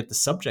got to get the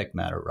subject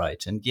matter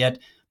right. And yet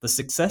the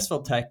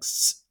successful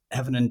texts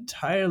have an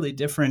entirely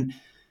different,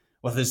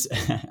 well, there's,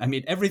 I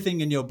mean,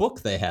 everything in your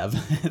book they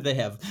have. They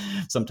have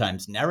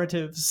sometimes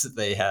narratives.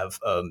 They have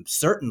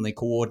certainly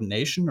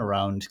coordination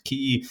around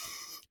key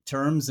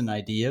terms and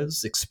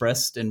ideas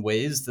expressed in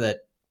ways that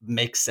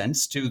make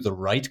sense to the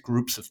right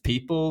groups of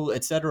people,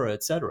 et cetera,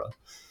 et cetera.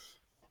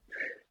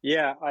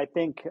 Yeah, I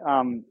think,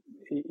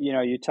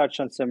 you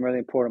touched on some really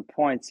important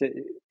points.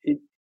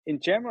 In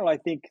general, I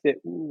think that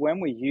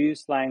when we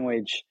use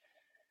language,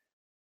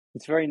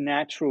 it's very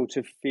natural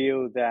to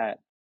feel that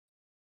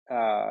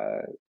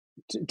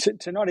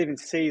to not even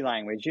see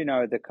language,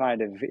 the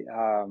kind of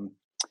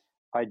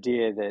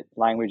idea that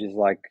language is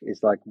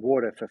like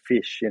water for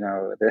fish.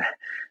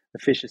 The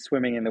fish are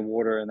swimming in the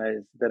water,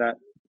 and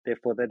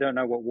therefore they don't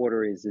know what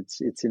water is.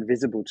 It's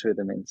invisible to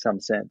them in some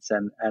sense,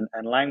 and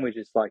language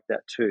is like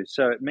that too.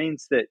 So it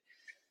means that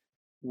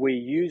we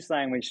use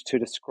language to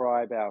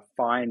describe our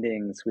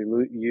findings. We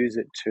use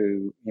it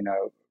to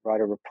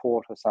write a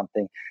report or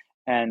something,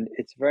 and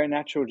it's very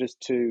natural just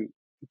to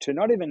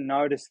not even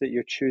notice that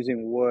you're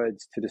choosing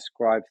words to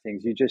describe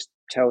things. You just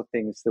tell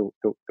things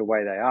the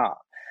way they are.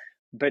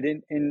 But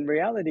in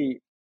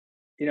reality,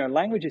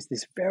 language is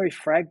this very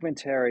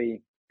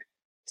fragmentary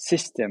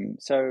system.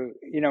 So,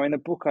 in the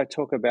book, I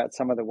talk about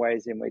some of the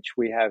ways in which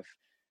we have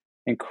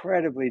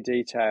incredibly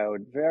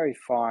detailed, very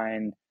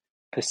fine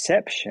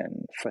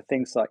perception for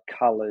things like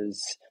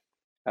colors,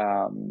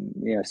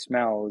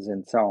 smells,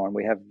 and so on.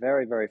 We have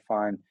very, very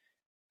fine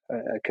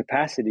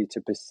capacity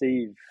to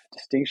perceive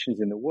distinctions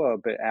in the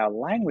world, but our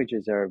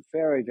languages are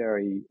very,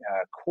 very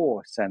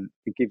coarse, and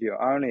they give you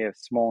only a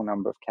small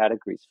number of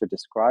categories for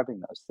describing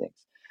those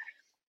things.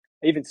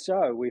 Even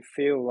so, we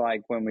feel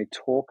like when we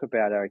talk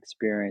about our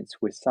experience,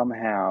 we're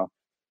somehow,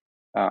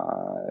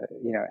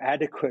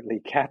 adequately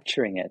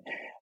capturing it.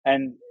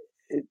 And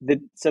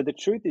so the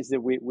truth is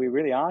that we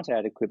really aren't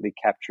adequately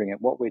capturing it.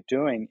 What we're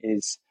doing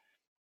is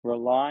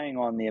relying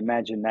on the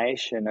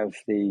imagination of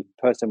the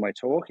person we're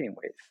talking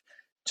with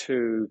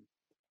to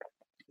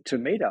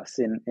meet us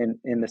in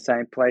the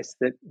same place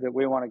that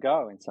we want to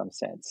go, in some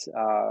sense,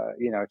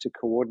 to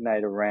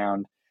coordinate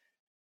around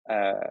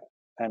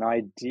an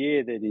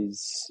idea that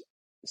is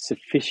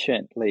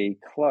sufficiently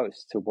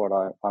close to what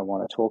I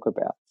want to talk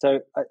about. So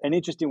an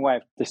interesting way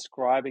of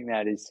describing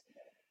that is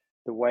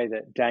the way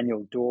that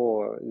Daniel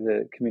Dorr,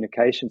 the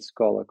communication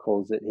scholar,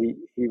 calls it.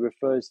 He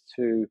refers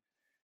to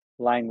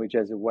language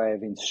as a way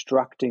of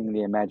instructing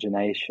the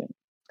imagination,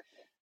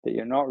 that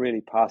you're not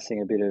really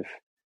passing a bit of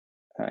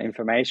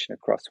information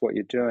across. What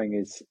you're doing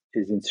is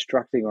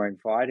instructing or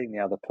inviting the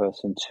other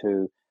person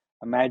to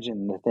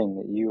imagine the thing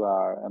that you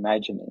are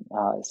imagining.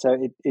 So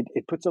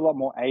it puts a lot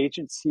more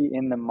agency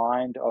in the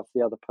mind of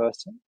the other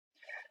person,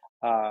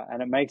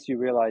 and it makes you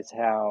realize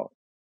how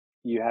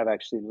you have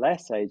actually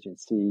less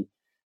agency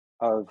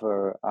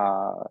over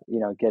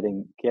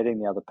getting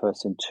the other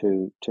person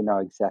to know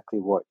exactly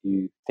what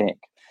you think.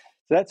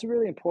 So that's a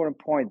really important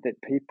point,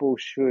 that people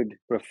should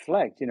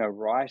reflect.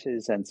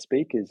 Writers and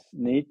speakers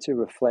need to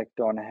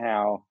reflect on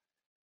how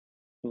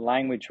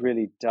language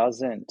really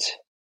doesn't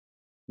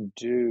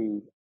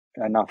do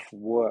enough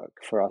work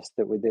for us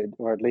that we did,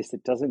 or at least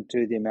it doesn't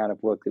do the amount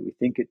of work that we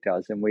think it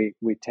does, and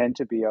we tend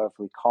to be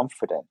overly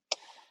confident.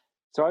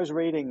 So I was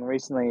reading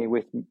recently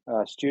with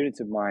students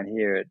of mine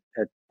here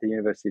at the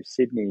University of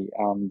Sydney,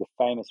 the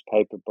famous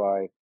paper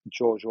by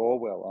George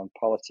Orwell on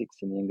politics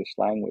in the English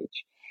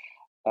language.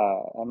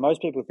 And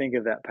most people think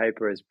of that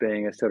paper as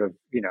being a sort of,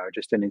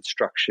 just an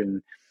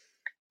instruction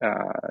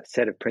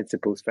set of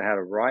principles for how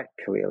to write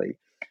clearly.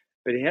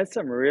 But he has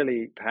some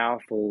really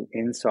powerful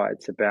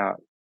insights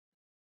about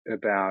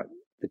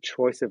the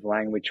choice of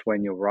language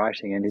when you're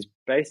writing. And his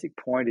basic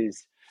point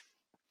is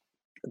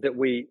that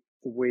we're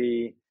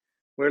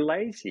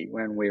lazy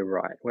when we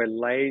write. We're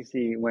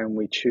lazy when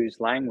we choose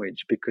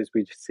language because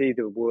we see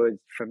the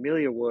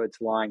familiar words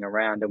lying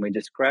around, and we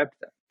just grab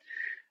them.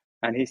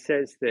 And he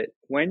says that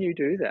when you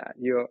do that,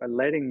 you're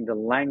letting the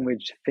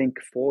language think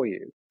for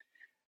you.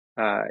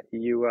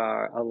 You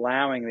are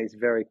allowing these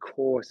very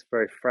coarse,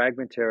 very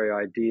fragmentary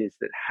ideas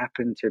that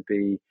happen to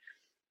be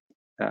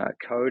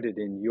coded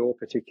in your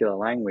particular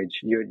language.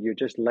 You're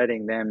just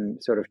letting them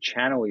sort of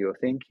channel your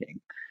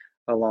thinking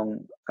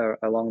along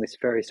this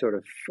very sort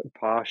of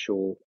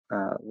partial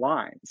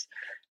lines.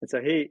 And so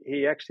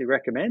he actually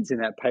recommends in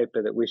that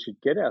paper that we should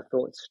get our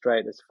thoughts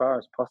straight as far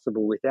as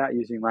possible without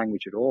using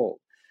language at all.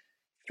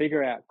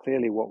 Figure out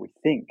clearly what we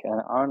think, and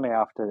only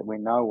after we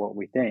know what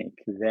we think,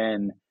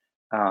 then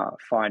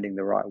finding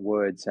the right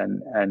words.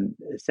 And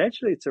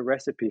essentially, it's a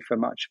recipe for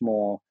much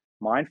more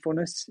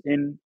mindfulness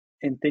in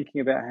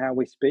thinking about how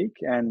we speak,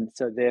 and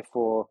so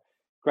therefore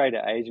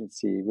greater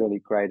agency, really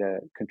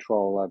greater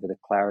control over the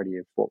clarity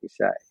of what we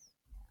say.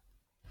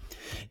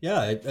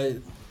 Yeah,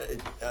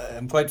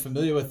 I'm quite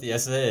familiar with the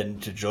essay,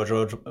 and George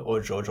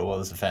Orwell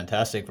is a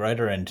fantastic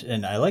writer,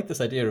 and I like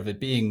this idea of it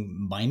being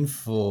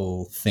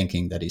mindful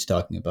thinking that he's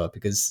talking about,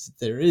 because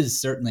there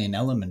is certainly an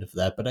element of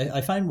that. But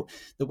I find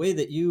the way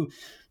that you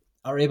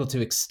are able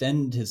to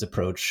extend his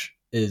approach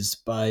is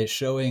by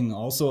showing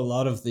also a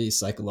lot of the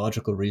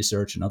psychological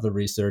research and other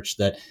research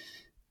that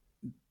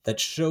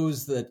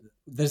shows that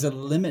there's a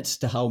limit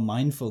to how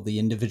mindful the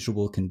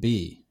individual can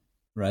be.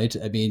 Right?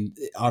 I mean,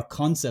 our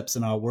concepts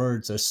and our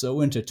words are so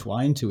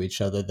intertwined to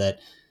each other that,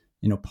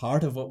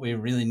 part of what we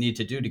really need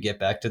to do to get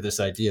back to this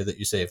idea that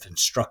you say of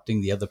instructing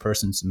the other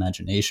person's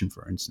imagination,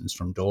 for instance,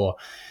 from Door,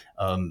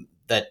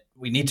 that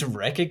we need to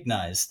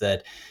recognize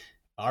that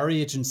our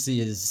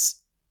agency is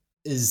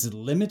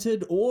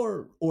limited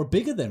or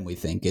bigger than we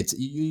think. It's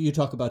you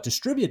talk about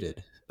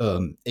distributed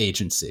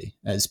agency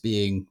as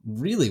being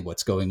really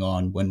what's going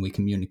on when we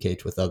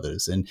communicate with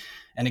others, and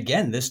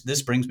again,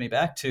 this brings me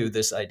back to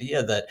this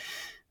idea that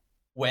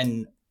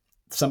when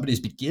somebody's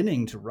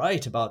beginning to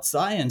write about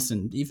science,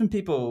 and even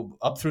people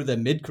up through their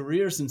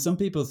mid-careers and some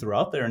people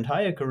throughout their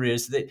entire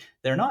careers,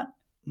 they're not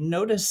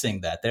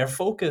noticing that their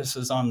focus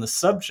is on the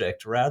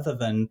subject rather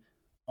than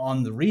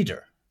on the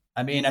reader.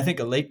 I mean, I think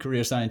a late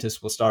career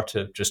scientist will start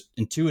to just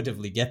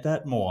intuitively get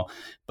that more,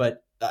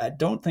 but I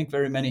don't think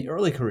very many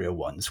early career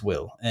ones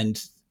will.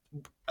 And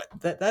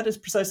that is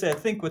precisely, I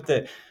think, what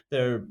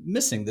they're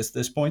missing,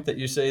 this point that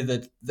you say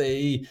that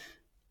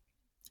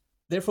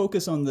their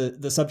focus on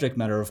the subject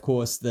matter, of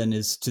course, then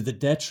is to the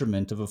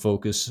detriment of a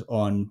focus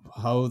on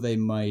how they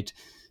might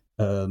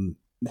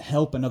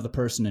help another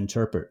person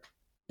interpret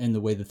in the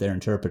way that they're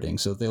interpreting.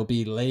 So they'll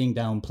be laying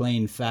down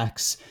plain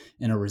facts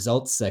in a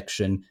results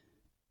section,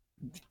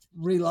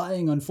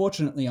 relying,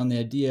 unfortunately, on the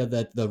idea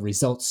that the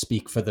results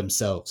speak for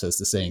themselves, as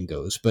the saying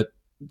goes. But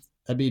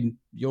I mean,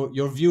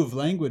 your view of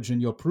language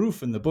and your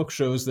proof in the book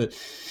shows that,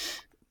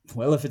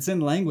 well, if it's in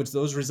language,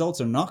 those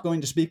results are not going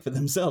to speak for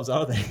themselves,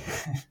 are they?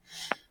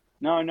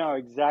 No,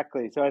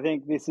 exactly. So I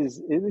think this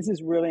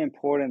is really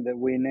important, that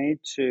we need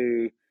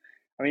to.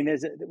 I mean,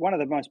 one of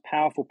the most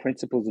powerful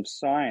principles of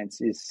science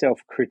is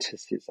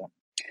self-criticism.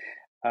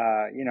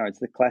 It's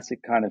the classic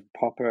kind of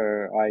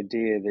Popper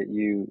idea that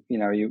you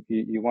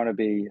want to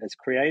be as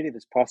creative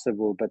as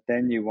possible, but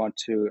then you want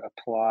to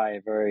apply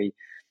a very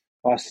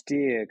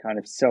austere kind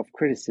of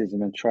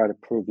self-criticism and try to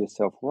prove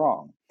yourself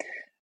wrong.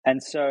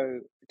 And so,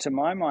 to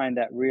my mind,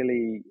 that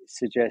really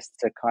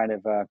suggests a kind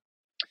of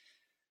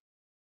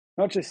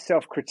not just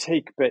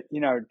self-critique, but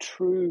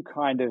true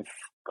kind of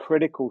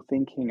critical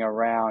thinking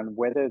around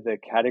whether the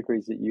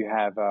categories that you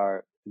have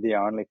are the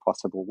only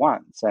possible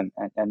ones,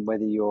 and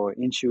whether your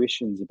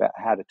intuitions about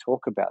how to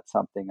talk about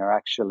something are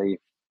actually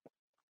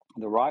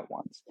the right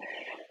ones.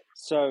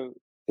 So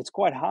it's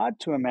quite hard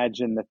to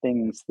imagine the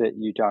things that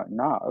you don't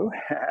know,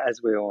 as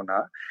we all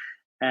know.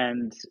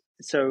 And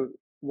so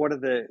what are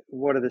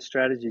the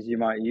strategies you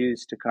might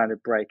use to kind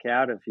of break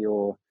out of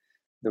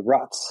the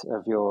ruts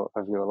of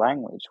your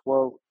language?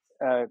 Well,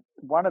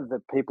 one of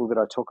the people that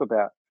I talk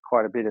about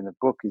quite a bit in the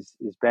book is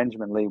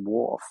Benjamin Lee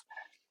Whorf,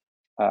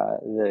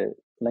 the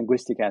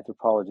linguistic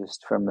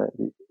anthropologist who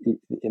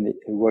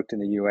worked in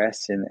the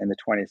US in the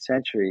 20th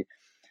century.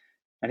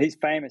 And he's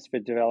famous for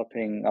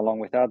developing, along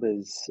with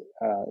others,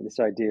 this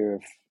idea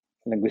of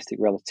linguistic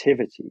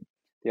relativity,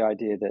 the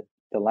idea that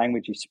the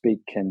language you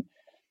speak can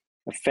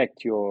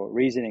affect your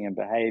reasoning and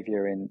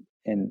behavior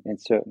in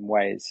certain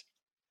ways.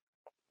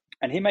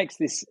 And he makes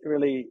this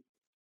really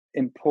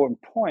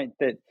important point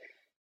that,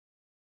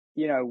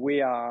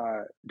 we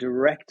are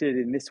directed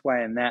in this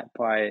way and that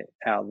by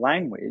our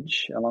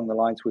language along the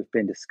lines we've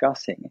been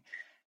discussing.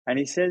 And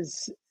he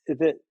says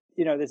that,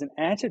 there's an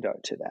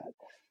antidote to that.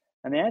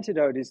 And the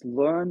antidote is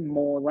learn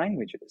more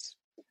languages,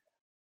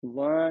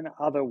 learn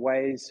other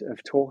ways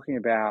of talking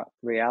about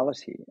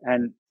reality.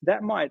 And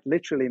that might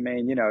literally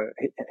mean,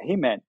 he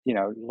meant,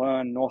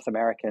 learn North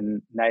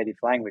American native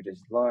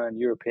languages, learn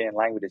European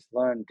languages,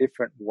 learn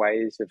different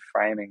ways of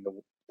framing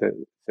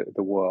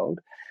the world.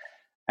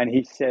 And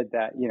he said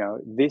that,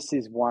 this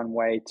is one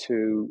way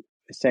to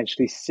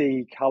essentially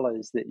see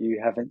colors that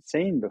you haven't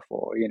seen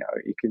before. You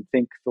can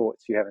think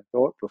thoughts you haven't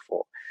thought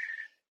before.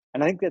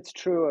 And I think that's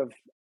true of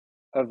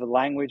of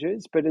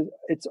languages, but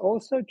it's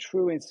also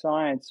true in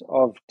science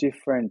of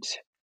different,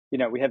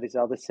 we have this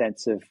other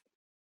sense of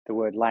the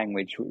word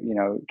language.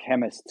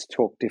 Chemists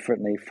talk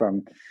differently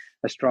from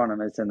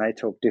astronomers, and they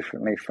talk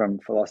differently from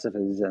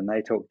philosophers, and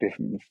they talk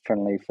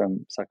differently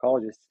from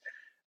psychologists.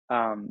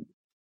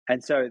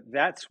 And so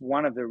that's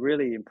one of the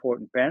really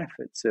important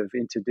benefits of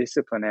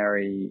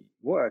interdisciplinary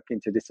work,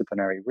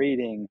 interdisciplinary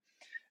reading,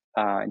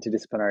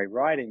 interdisciplinary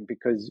writing,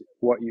 because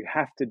what you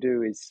have to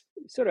do is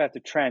sort of have to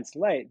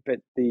translate, but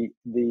the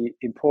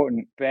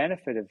important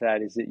benefit of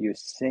that is that you're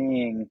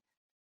seeing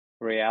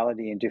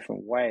reality in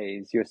different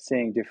ways. You're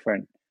seeing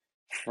different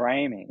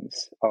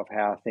framings of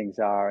how things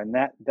are, and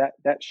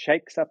that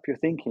shakes up your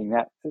thinking.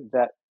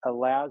 That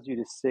allows you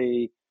to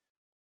see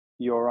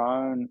your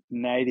own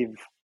native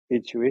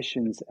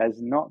intuitions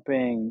as not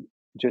being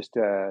just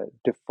a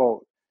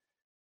default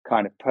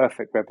kind of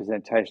perfect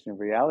representation of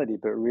reality,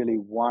 but really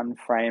one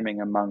framing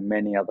among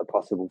many other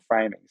possible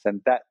framings. And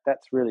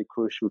that's really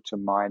crucial to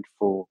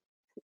mindful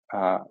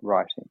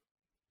writing.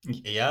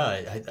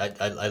 Yeah,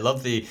 I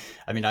love the.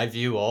 I mean, I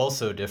view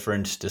also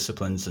different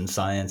disciplines in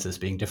science as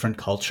being different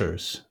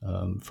cultures,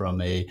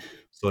 from a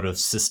sort of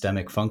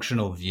systemic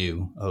functional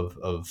view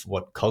of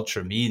what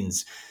culture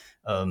means.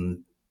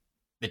 Um,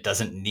 it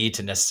doesn't need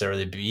to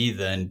necessarily be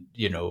then,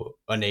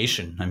 a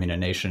nation. I mean, a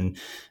nation,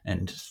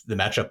 and the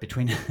matchup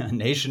between a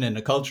nation and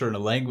a culture and a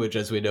language,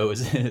 as we know,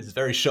 is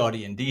very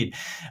shoddy indeed.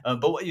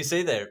 But what you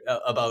say there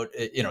about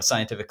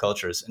scientific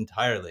cultures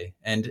entirely,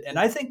 and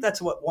I think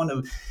that's what one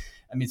of.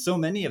 I mean, so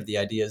many of the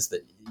ideas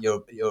that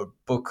your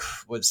book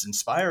was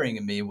inspiring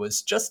in me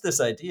was just this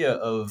idea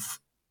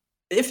of,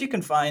 if you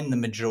can find the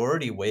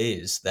majority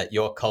ways that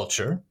your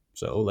culture,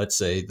 so let's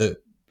say the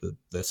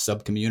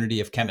sub-community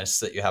of chemists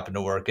that you happen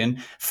to work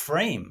in,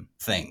 frame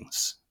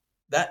things.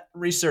 That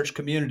research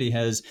community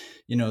has,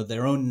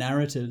 their own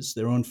narratives,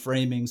 their own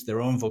framings,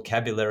 their own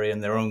vocabulary,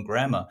 and their own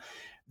grammar.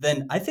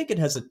 Then I think it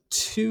has a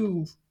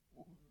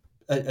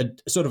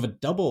sort of a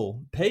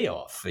double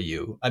payoff for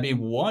you. I mean,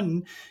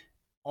 one,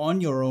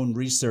 on your own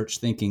research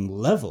thinking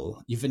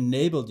level, you've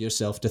enabled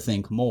yourself to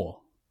think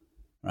more,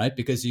 right?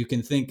 Because you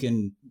can think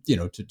in,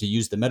 to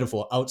use the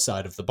metaphor,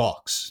 outside of the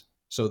box.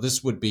 So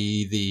this would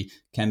be the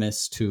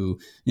chemist who,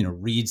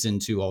 reads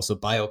into also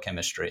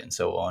biochemistry and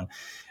so on.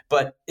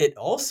 But it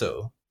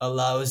also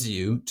allows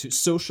you to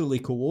socially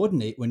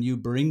coordinate when you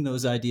bring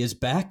those ideas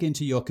back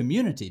into your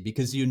community,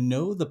 because you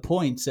know the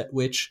points at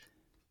which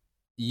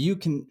you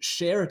can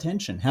share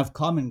attention, have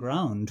common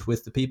ground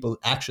with the people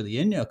actually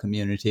in your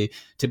community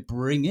to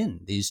bring in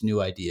these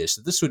new ideas.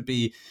 So this would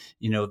be,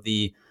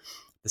 the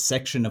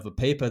section of a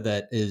paper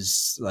that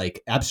is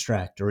like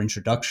abstract or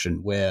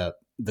introduction, where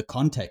the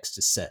context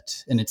is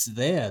set, and it's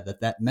there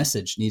that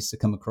message needs to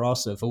come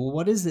across of, well,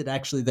 what is it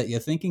actually that you're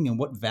thinking, and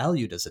what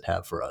value does it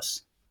have for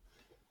us?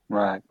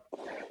 Right.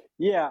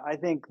 Yeah, I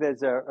think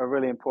there's a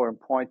really important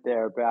point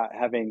there about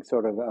having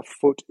sort of a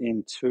foot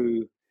in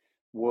two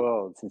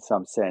worlds in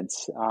some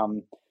sense.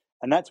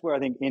 And that's where I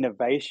think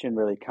innovation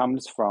really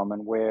comes from,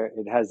 and where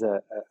it has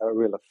a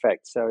real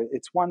effect. So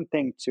it's one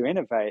thing to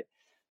innovate,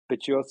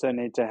 but you also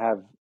need to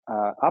have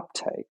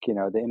uptake.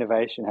 The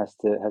innovation has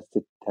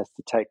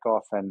to take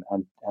off and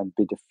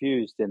be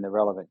diffused in the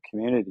relevant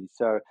community.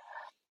 So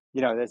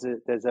there's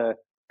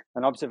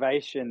an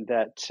observation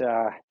that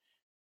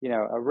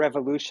a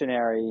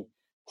revolutionary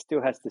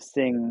still has to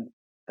sing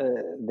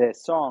their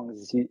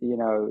songs,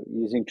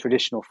 using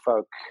traditional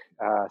folk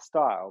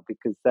style,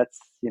 because that's,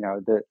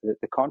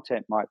 the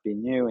content might be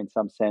new in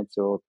some sense,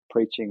 or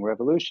preaching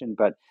revolution,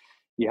 but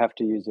you have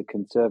to use a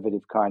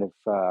conservative kind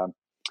of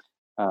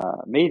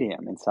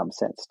medium in some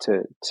sense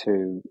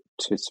to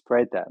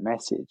spread that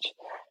message.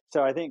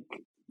 So I think,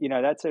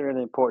 that's a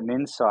really important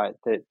insight,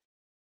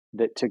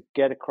 that to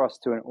get across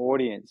to an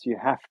audience, you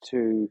have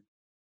to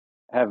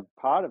have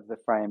part of the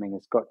framing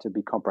has got to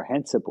be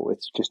comprehensible.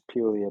 It's just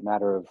purely a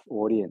matter of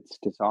audience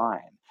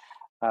design.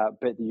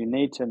 But you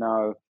need to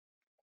know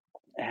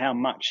how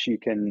much you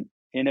can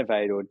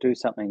innovate or do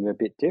something a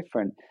bit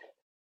different,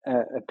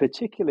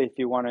 particularly if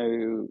you want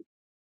to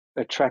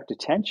attract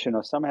attention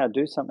or somehow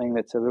do something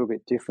that's a little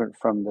bit different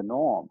from the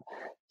norm.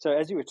 So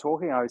as you were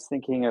talking, I was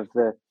thinking of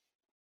the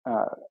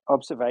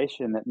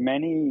observation that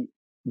many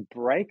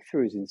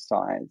breakthroughs in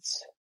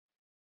science,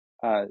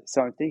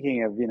 so I'm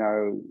thinking of,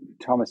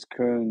 Thomas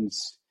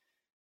Kuhn's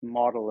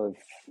model of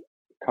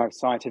kind of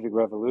scientific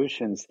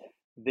revolutions.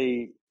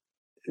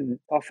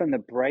 Often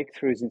the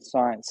breakthroughs in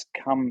science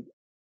come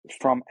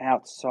from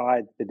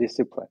outside the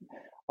discipline.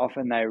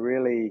 Often they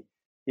really,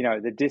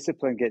 the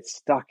discipline gets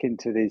stuck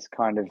into these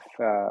kind of,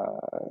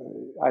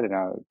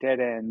 dead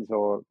ends,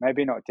 or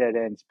maybe not dead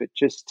ends, but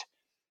just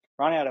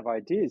run out of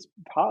ideas,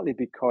 partly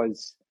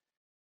because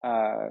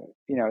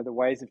the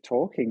ways of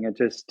talking are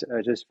just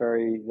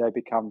they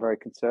become very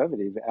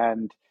conservative,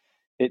 and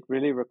it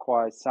really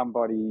requires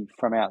somebody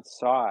from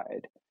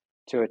outside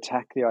to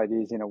attack the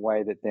ideas in a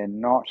way that they're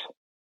not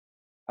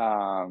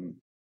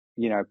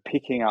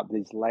picking up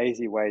these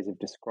lazy ways of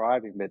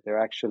describing, but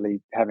they're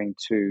actually having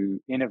to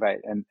innovate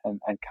and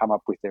come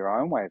up with their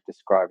own way of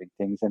describing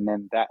things, and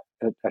then that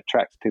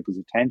attracts people's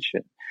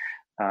attention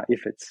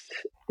if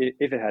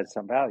it has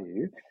some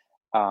value.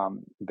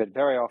 But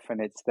very often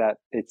it's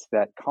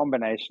that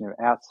combination of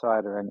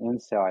outsider and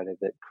insider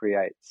that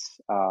creates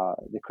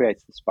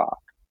the spark.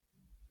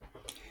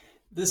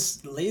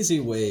 This lazy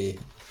way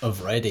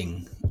of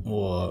writing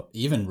or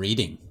even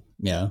reading.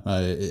 Yeah,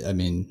 I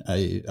mean,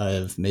 I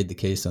have made the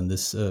case on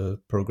this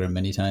program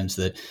many times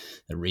that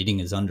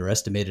reading is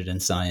underestimated in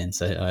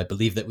science. I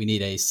believe that we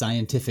need a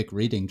scientific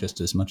reading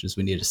just as much as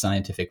we need a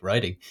scientific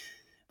writing.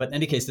 But in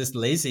any case, this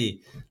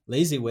lazy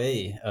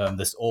way,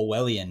 this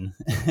Orwellian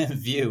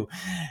view,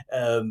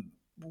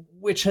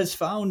 which has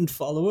found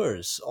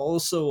followers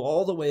also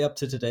all the way up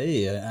to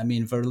today. I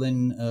mean,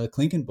 Verlin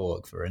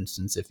Klinkenborg, for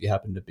instance, if you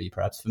happen to be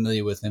perhaps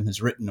familiar with him,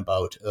 has written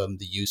about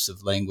the use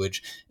of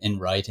language in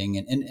writing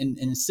and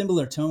in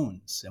similar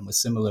tones and with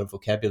similar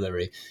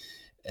vocabulary,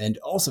 and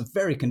also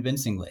very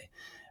convincingly.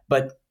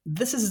 But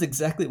this is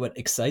exactly what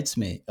excites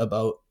me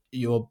about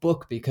your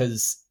book,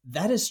 because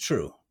that is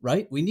true,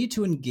 right? We need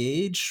to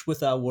engage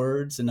with our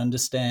words and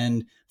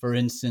understand, for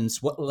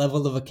instance, what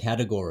level of a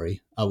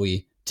category are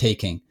we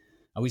taking?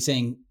 Are we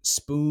saying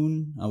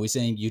spoon? Are we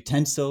saying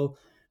utensil?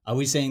 Are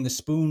we saying the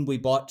spoon we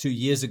bought 2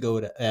 years ago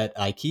at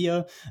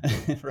IKEA?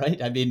 Right?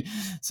 I mean,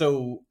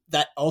 so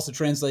that also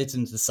translates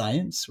into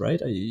science,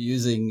 right? Are you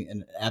using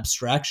an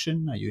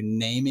abstraction? Are you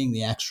naming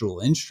the actual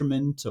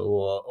instrument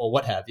or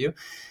what have you?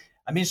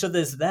 I mean, so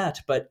there's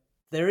that, but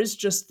there is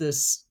just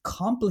this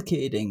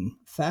complicating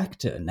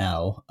factor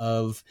now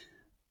of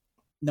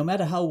no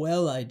matter how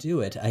well I do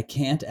it, I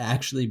can't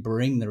actually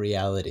bring the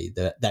reality,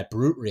 that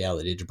brute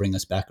reality, to bring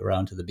us back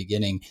around to the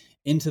beginning,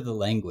 into the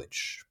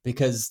language,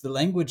 because the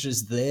language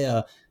is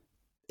there,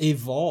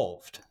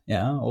 evolved,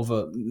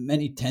 over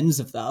many tens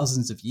of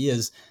thousands of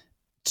years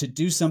to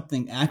do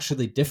something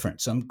actually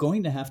different. So I'm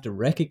going to have to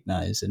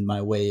recognize in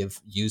my way of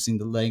using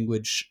the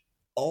language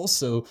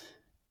also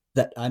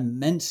that I'm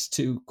meant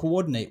to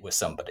coordinate with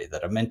somebody,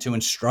 that I'm meant to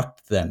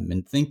instruct them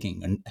in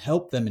thinking and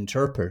help them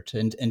interpret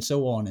and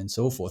so on and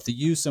so forth, to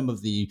use some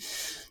of the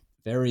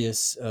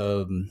various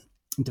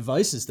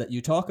devices that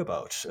you talk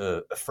about,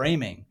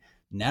 framing,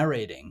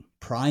 narrating,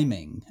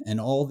 priming,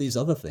 and all these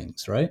other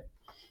things, right?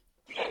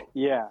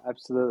 Yeah,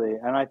 absolutely.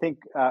 And I think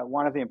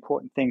one of the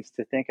important things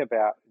to think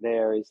about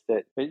there is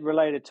that,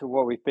 related to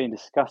what we've been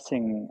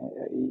discussing,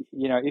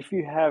 if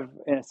you have,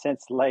 in a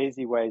sense,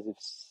 lazy ways of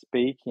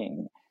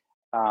speaking,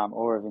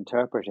 or of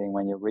interpreting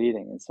when you're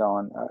reading and so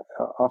on,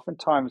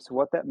 oftentimes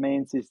what that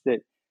means is that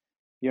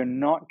you're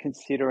not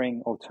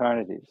considering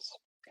alternatives.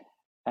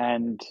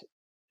 And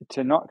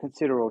to not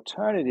consider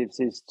alternatives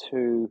is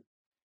to,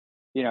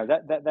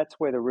 that's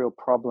where the real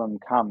problem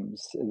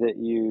comes, that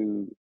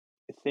you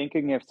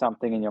thinking of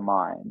something in your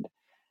mind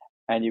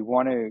and you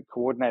want to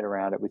coordinate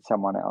around it with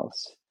someone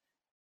else.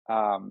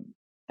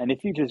 And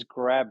if you just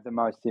grab the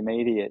most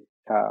immediate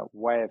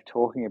way of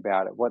talking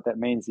about it, what that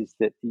means is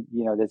that,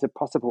 there's a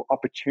possible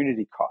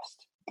opportunity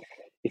cost.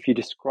 If you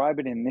describe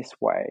it in this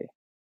way,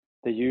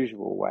 the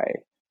usual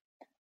way,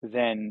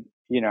 then,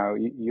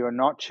 you're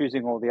not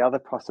choosing all the other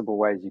possible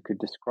ways you could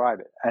describe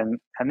it. And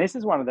this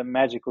is one of the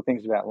magical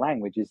things about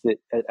language, is that,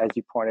 as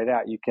you pointed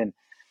out, you can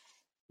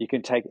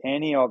take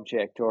any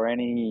object or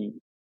any,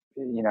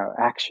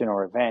 action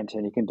or event,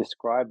 and you can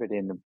describe it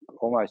in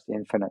almost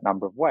infinite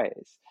number of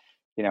ways.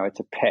 It's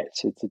a pet,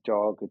 it's a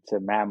dog, it's a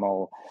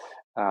mammal,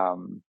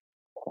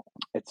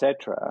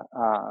 etc.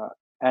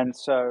 And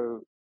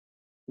so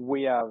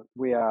we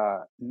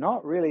are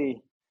not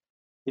really,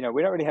 we don't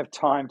really have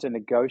time to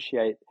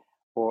negotiate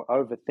or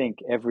overthink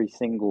every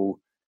single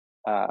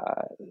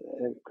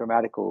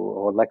grammatical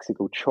or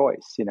lexical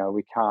choice.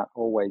 We can't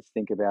always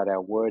think about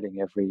our wording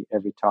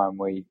every time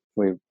we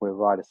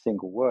write a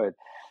single word.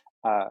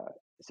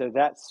 So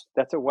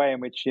that's a way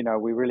in which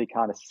we really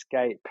can't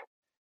escape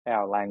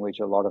our language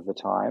a lot of the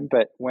time.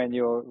 But when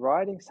you're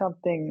writing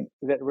something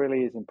that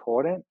really is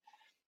important,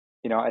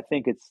 I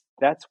think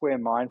that's where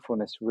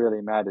mindfulness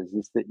really matters,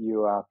 is that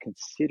you are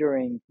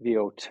considering the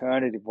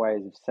alternative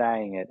ways of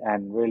saying it,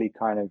 and really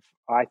kind of,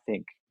 I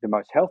think the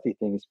most healthy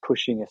thing is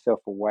pushing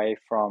yourself away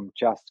from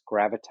just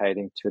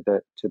gravitating to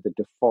the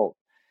default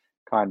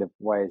kind of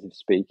ways of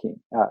speaking.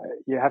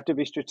 You have to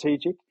be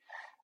strategic,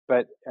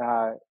 but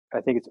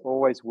I think it's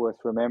always worth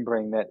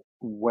remembering that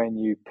when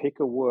you pick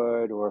a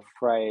word or a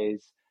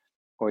phrase,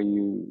 or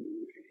you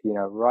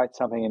write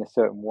something in a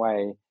certain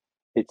way,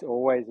 it's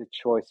always a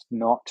choice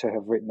not to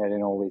have written it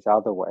in all these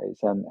other ways,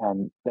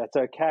 and that's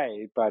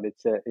okay. But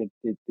it's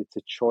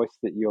a choice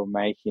that you're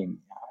making,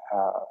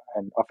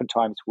 and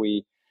oftentimes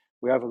we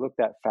overlook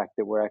that fact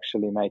that we're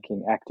actually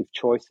making active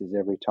choices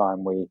every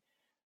time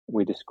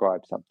we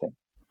describe something.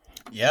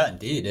 Yeah,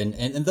 indeed.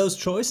 And those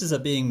choices are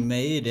being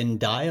made in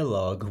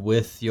dialogue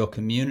with your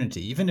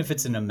community, even if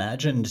it's an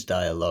imagined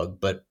dialogue,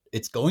 but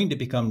it's going to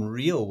become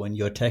real when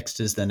your text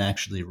is then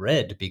actually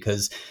read,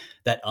 because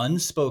that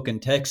unspoken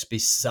text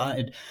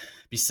beside,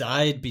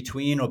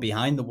 between, or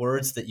behind the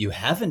words that you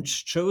haven't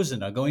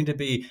chosen are going to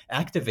be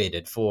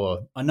activated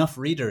for enough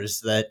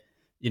readers that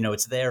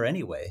it's there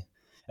anyway.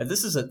 And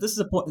this is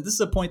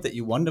a point that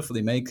you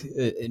wonderfully make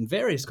in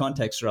various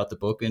contexts throughout the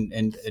book,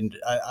 and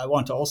I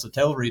want to also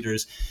tell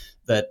readers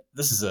that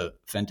this is a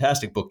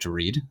fantastic book to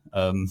read.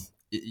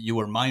 You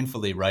were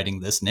mindfully writing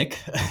this, Nick,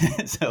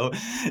 so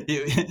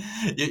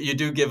you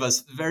do give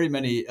us very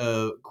many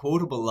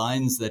quotable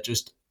lines that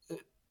just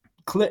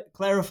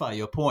clarify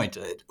your point.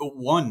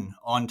 One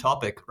on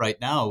topic right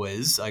now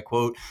is, I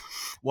quote,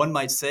 "One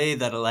might say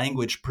that a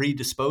language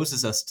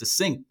predisposes us to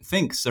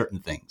think certain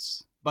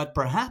things, but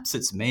perhaps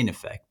its main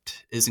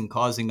effect is in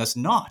causing us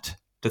not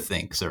to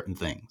think certain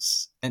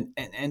things."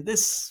 And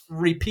this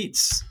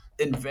repeats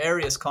in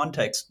various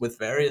contexts with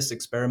various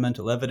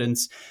experimental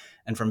evidence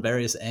and from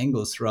various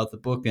angles throughout the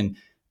book. And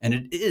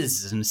it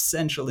is an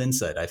essential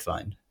insight, I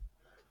find.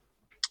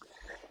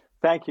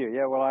 Thank you.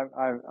 Yeah, well,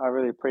 I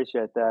really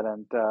appreciate that,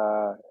 and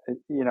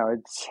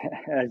it's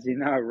as you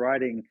know,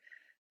 writing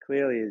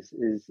clearly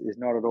is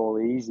not at all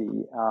easy.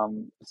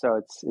 So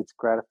it's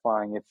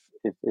gratifying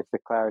if the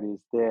clarity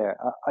is there.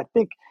 I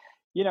think,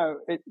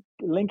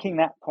 linking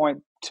that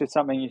point to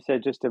something you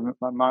said just a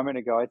moment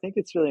ago, I think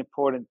it's really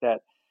important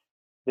that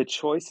the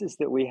choices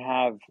that we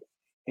have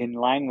in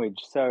language.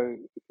 So,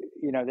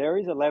 there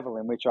is a level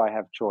in which I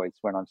have choice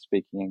when I'm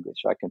speaking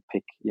English. I can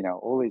pick,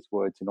 all these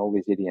words and all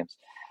these idioms.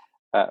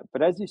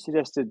 But as you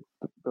suggested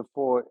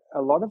before,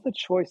 a lot of the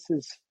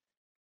choices,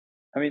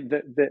 I mean,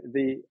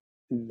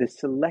 the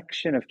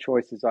selection of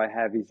choices I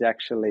have is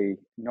actually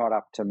not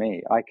up to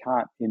me. I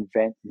can't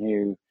invent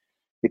new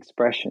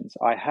expressions.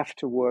 I have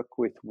to work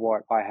with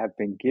what I have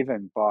been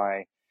given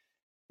by,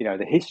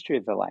 the history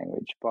of the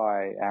language,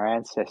 by our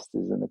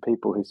ancestors and the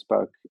people who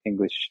spoke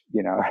English,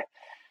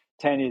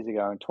 10 years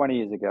ago and 20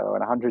 years ago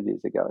and 100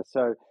 years ago.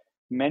 So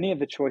many of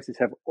the choices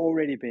have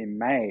already been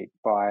made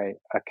by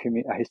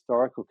a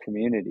historical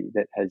community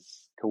that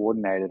has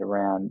coordinated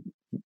around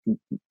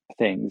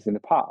things in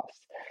the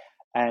past.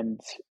 And,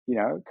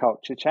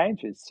 culture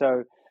changes.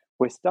 So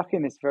we're stuck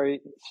in this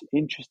very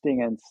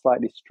interesting and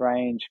slightly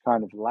strange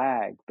kind of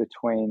lag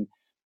between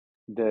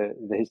the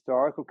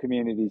historical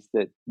communities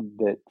that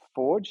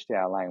forged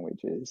our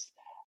languages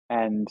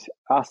and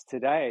us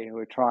today who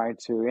are trying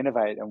to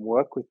innovate and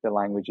work with the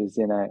languages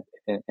in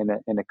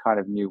a kind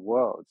of new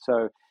world.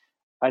 So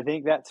I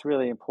think that's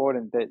really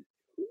important, that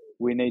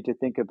we need to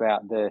think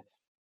about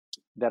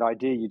that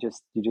idea you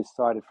just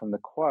cited from the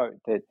quote,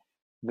 that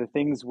the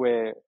things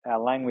where our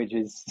language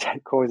is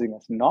causing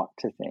us not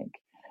to think,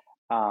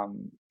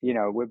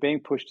 we're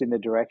being pushed in the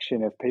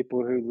direction of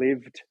people who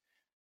lived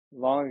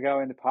long ago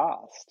in the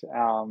past,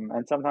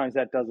 and sometimes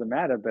that doesn't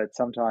matter, but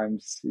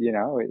sometimes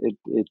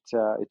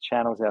it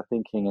channels our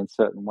thinking in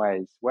certain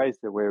ways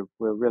that we're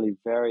really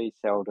very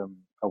seldom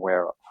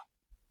aware of.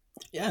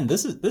 Yeah, and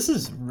this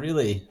is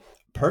really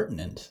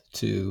pertinent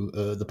to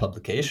the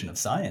publication of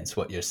science,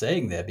 what you're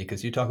saying there,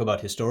 because you talk about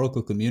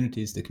historical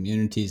communities, the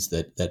communities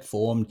that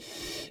formed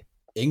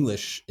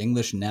English.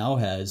 English now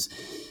has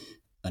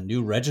a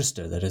new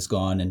register that has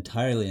gone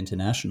entirely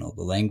international,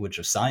 the language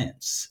of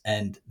science.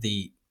 And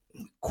the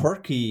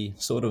quirky,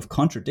 sort of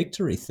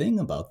contradictory thing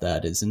about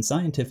that is, in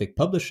scientific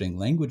publishing,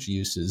 language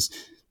use is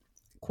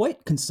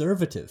quite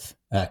conservative,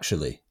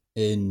 actually,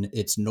 in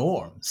its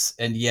norms.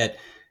 And yet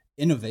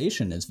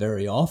innovation is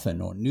very often,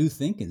 or new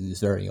thinking is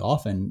very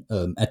often,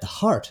 at the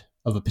heart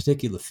of a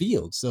particular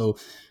field. So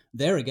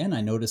there again, I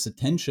notice a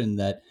tension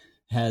that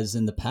has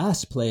in the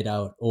past played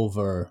out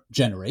over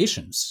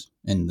generations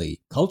in the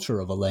culture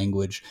of a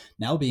language,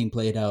 now being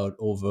played out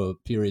over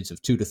periods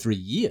of 2 to 3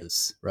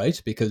 years,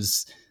 right?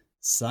 Because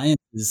science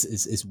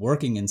is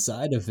working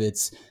inside of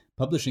its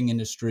publishing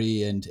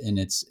industry and in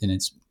its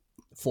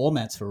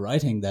formats for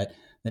writing that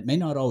may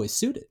not always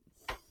suit it.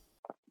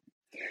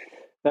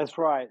 That's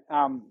right.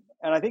 And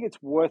I think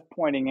it's worth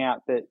pointing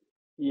out that,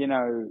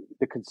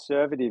 the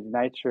conservative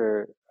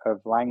nature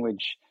of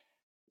language.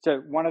 So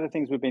one of the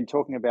things we've been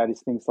talking about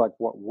is things like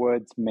what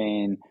words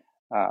mean,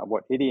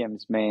 what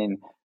idioms mean,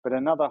 but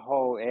another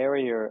whole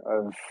area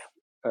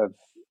of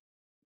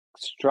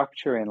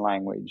structure in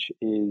language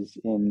is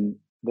in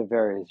the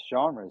various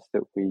genres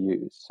that we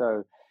use.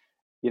 So,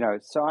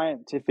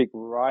 scientific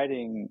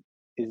writing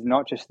is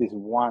not just this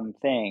one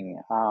thing.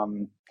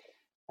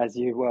 As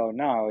you well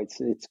know,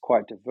 it's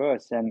quite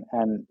diverse,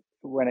 and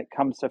when it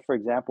comes to, for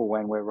example,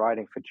 when we're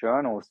writing for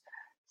journals,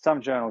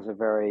 some journals are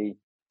very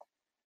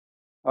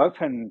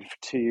open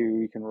to you.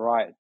 You can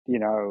write,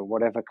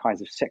 whatever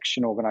kinds of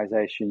section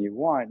organization you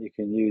want. You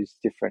can use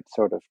different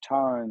sort of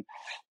tone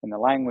in the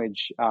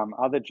language.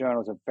 Other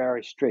journals are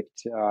very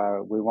strict.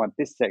 We want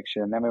this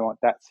section, and then we want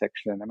that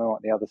section, and then we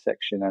want the other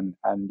section,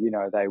 and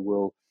they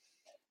will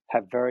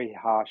have very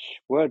harsh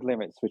word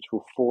limits, which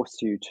will force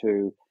you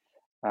to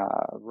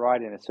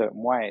write in a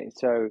certain way.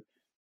 So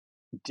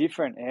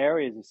different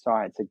areas of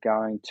science are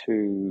going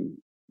to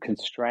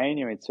constrain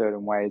you in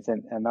certain ways,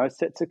 and those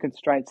sets of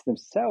constraints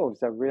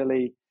themselves are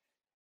really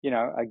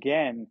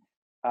again,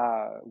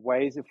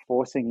 ways of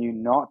forcing you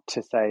not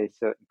to say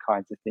certain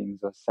kinds of things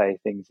or say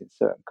things in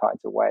certain kinds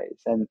of ways,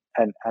 and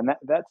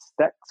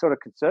that sort of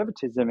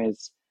conservatism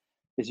is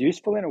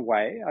useful in a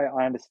way.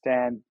 I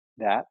understand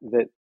that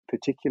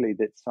particularly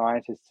that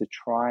scientists are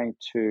trying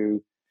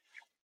to,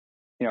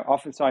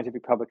 often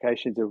scientific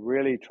publications are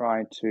really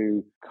trying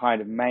to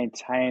kind of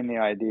maintain the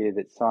idea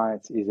that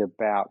science is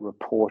about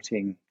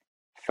reporting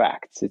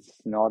facts.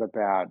 It's not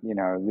about,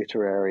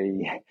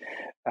 literary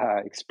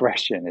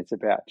expression. It's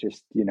about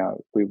just,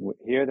 we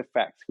here are the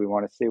facts. We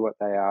want to see what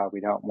they are.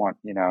 We don't want,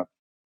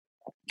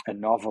 a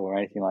novel or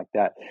anything like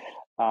that.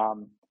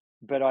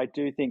 But I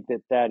do think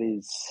that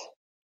is,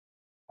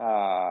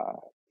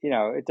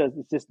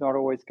 it's just not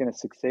always going to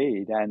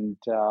succeed. And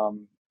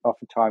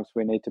oftentimes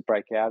we need to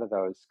break out of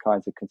those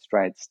kinds of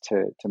constraints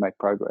to make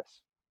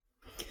progress.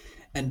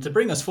 And to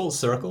bring us full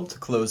circle to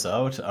close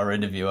out our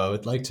interview, I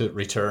would like to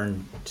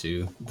return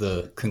to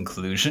the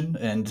conclusion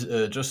and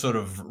just sort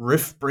of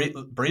riff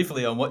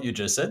briefly on what you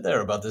just said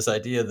there about this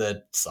idea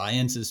that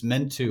science is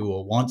meant to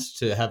or wants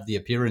to have the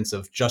appearance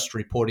of just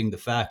reporting the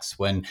facts,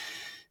 when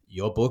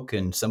your book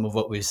and some of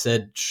what we've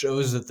said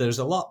shows that there's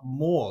a lot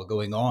more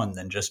going on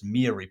than just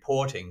mere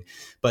reporting.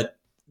 But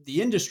the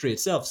industry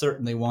itself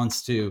certainly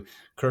wants to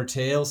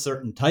curtail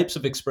certain types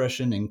of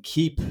expression and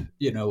keep,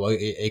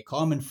 a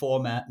common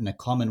format and a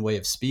common way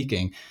of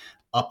speaking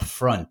up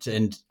front.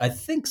 And I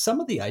think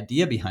some of the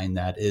idea behind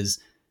that is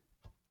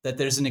that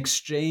there's an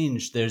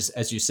exchange, there's,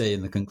 as you say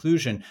in the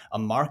conclusion, a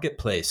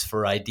marketplace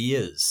for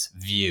ideas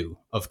view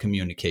of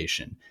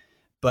communication.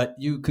 But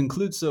you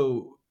conclude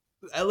so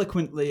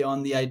eloquently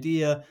on the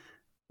idea,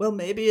 well,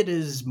 maybe it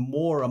is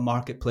more a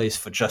marketplace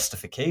for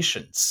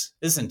justifications,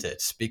 isn't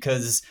it?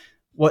 Because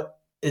what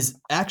is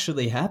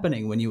actually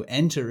happening when you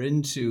enter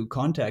into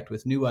contact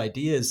with new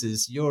ideas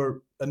is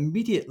you're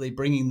immediately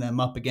bringing them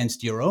up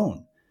against your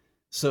own.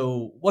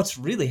 So what's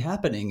really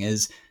happening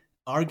is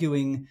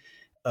arguing,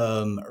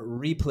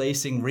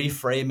 replacing,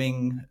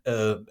 reframing,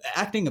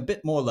 acting a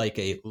bit more like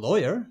a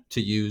lawyer,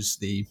 to use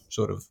the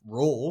sort of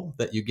role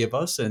that you give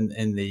us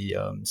in the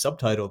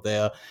subtitle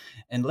there,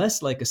 and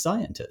less like a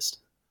scientist.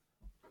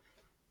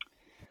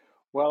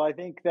 Well, I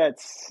think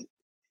that's,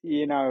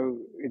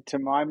 to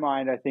my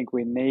mind, I think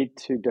we need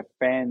to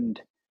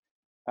defend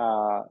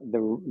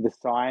the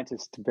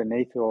scientist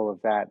beneath all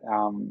of that,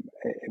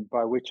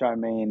 by which I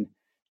mean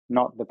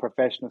not the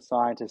professional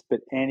scientist, but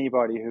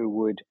anybody who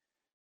would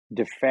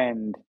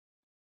defend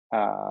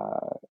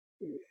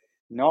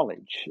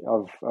knowledge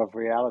of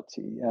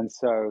reality. And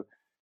so,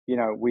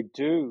 we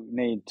do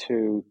need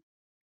to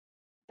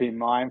be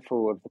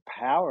mindful of the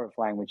power of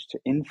language to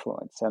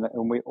influence. And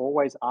we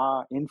always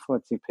are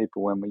influencing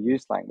people when we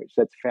use language.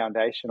 That's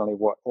foundationally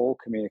what all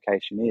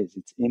communication is.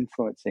 It's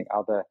influencing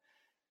other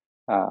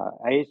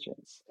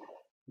agents.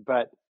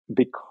 But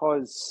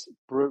because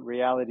brute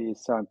reality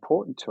is so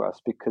important to us,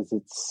 because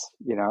it's,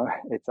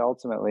 it's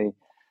ultimately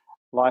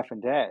life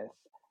and death,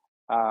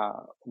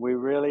 we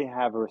really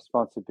have a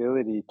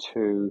responsibility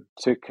to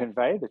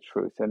convey the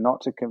truth and not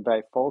to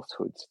convey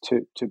falsehoods,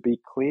 to be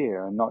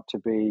clear and not to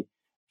be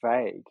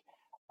vague.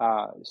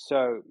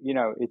 So,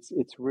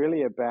 it's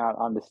really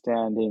about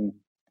understanding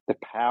the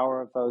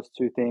power of those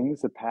two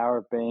things, the power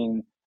of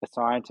being a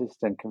scientist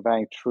and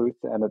conveying truth,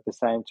 and at the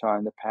same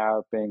time, the power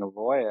of being a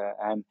lawyer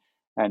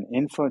and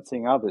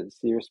influencing others,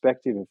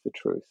 irrespective of the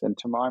truth. And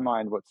to my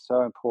mind, what's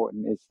so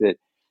important is that,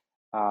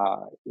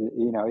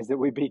 is that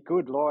we be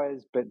good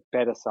lawyers, but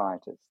better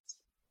scientists.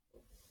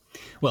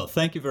 Well,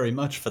 thank you very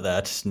much for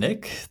that,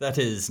 Nick. That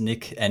is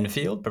Nick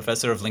Enfield,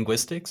 Professor of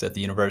Linguistics at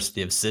the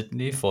University of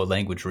Sydney for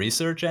Language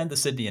Research and the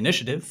Sydney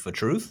Initiative for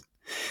Truth.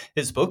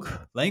 His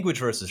book, Language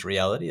versus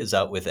Reality, is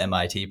out with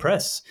MIT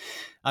Press.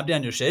 I'm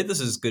Daniel Shea. This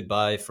is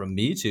goodbye from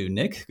me to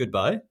Nick.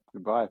 Goodbye.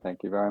 Goodbye. Thank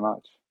you very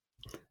much.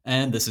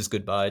 And this is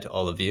goodbye to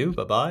all of you.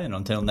 Bye-bye. And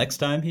until next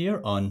time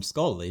here on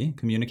Scholarly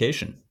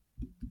Communication.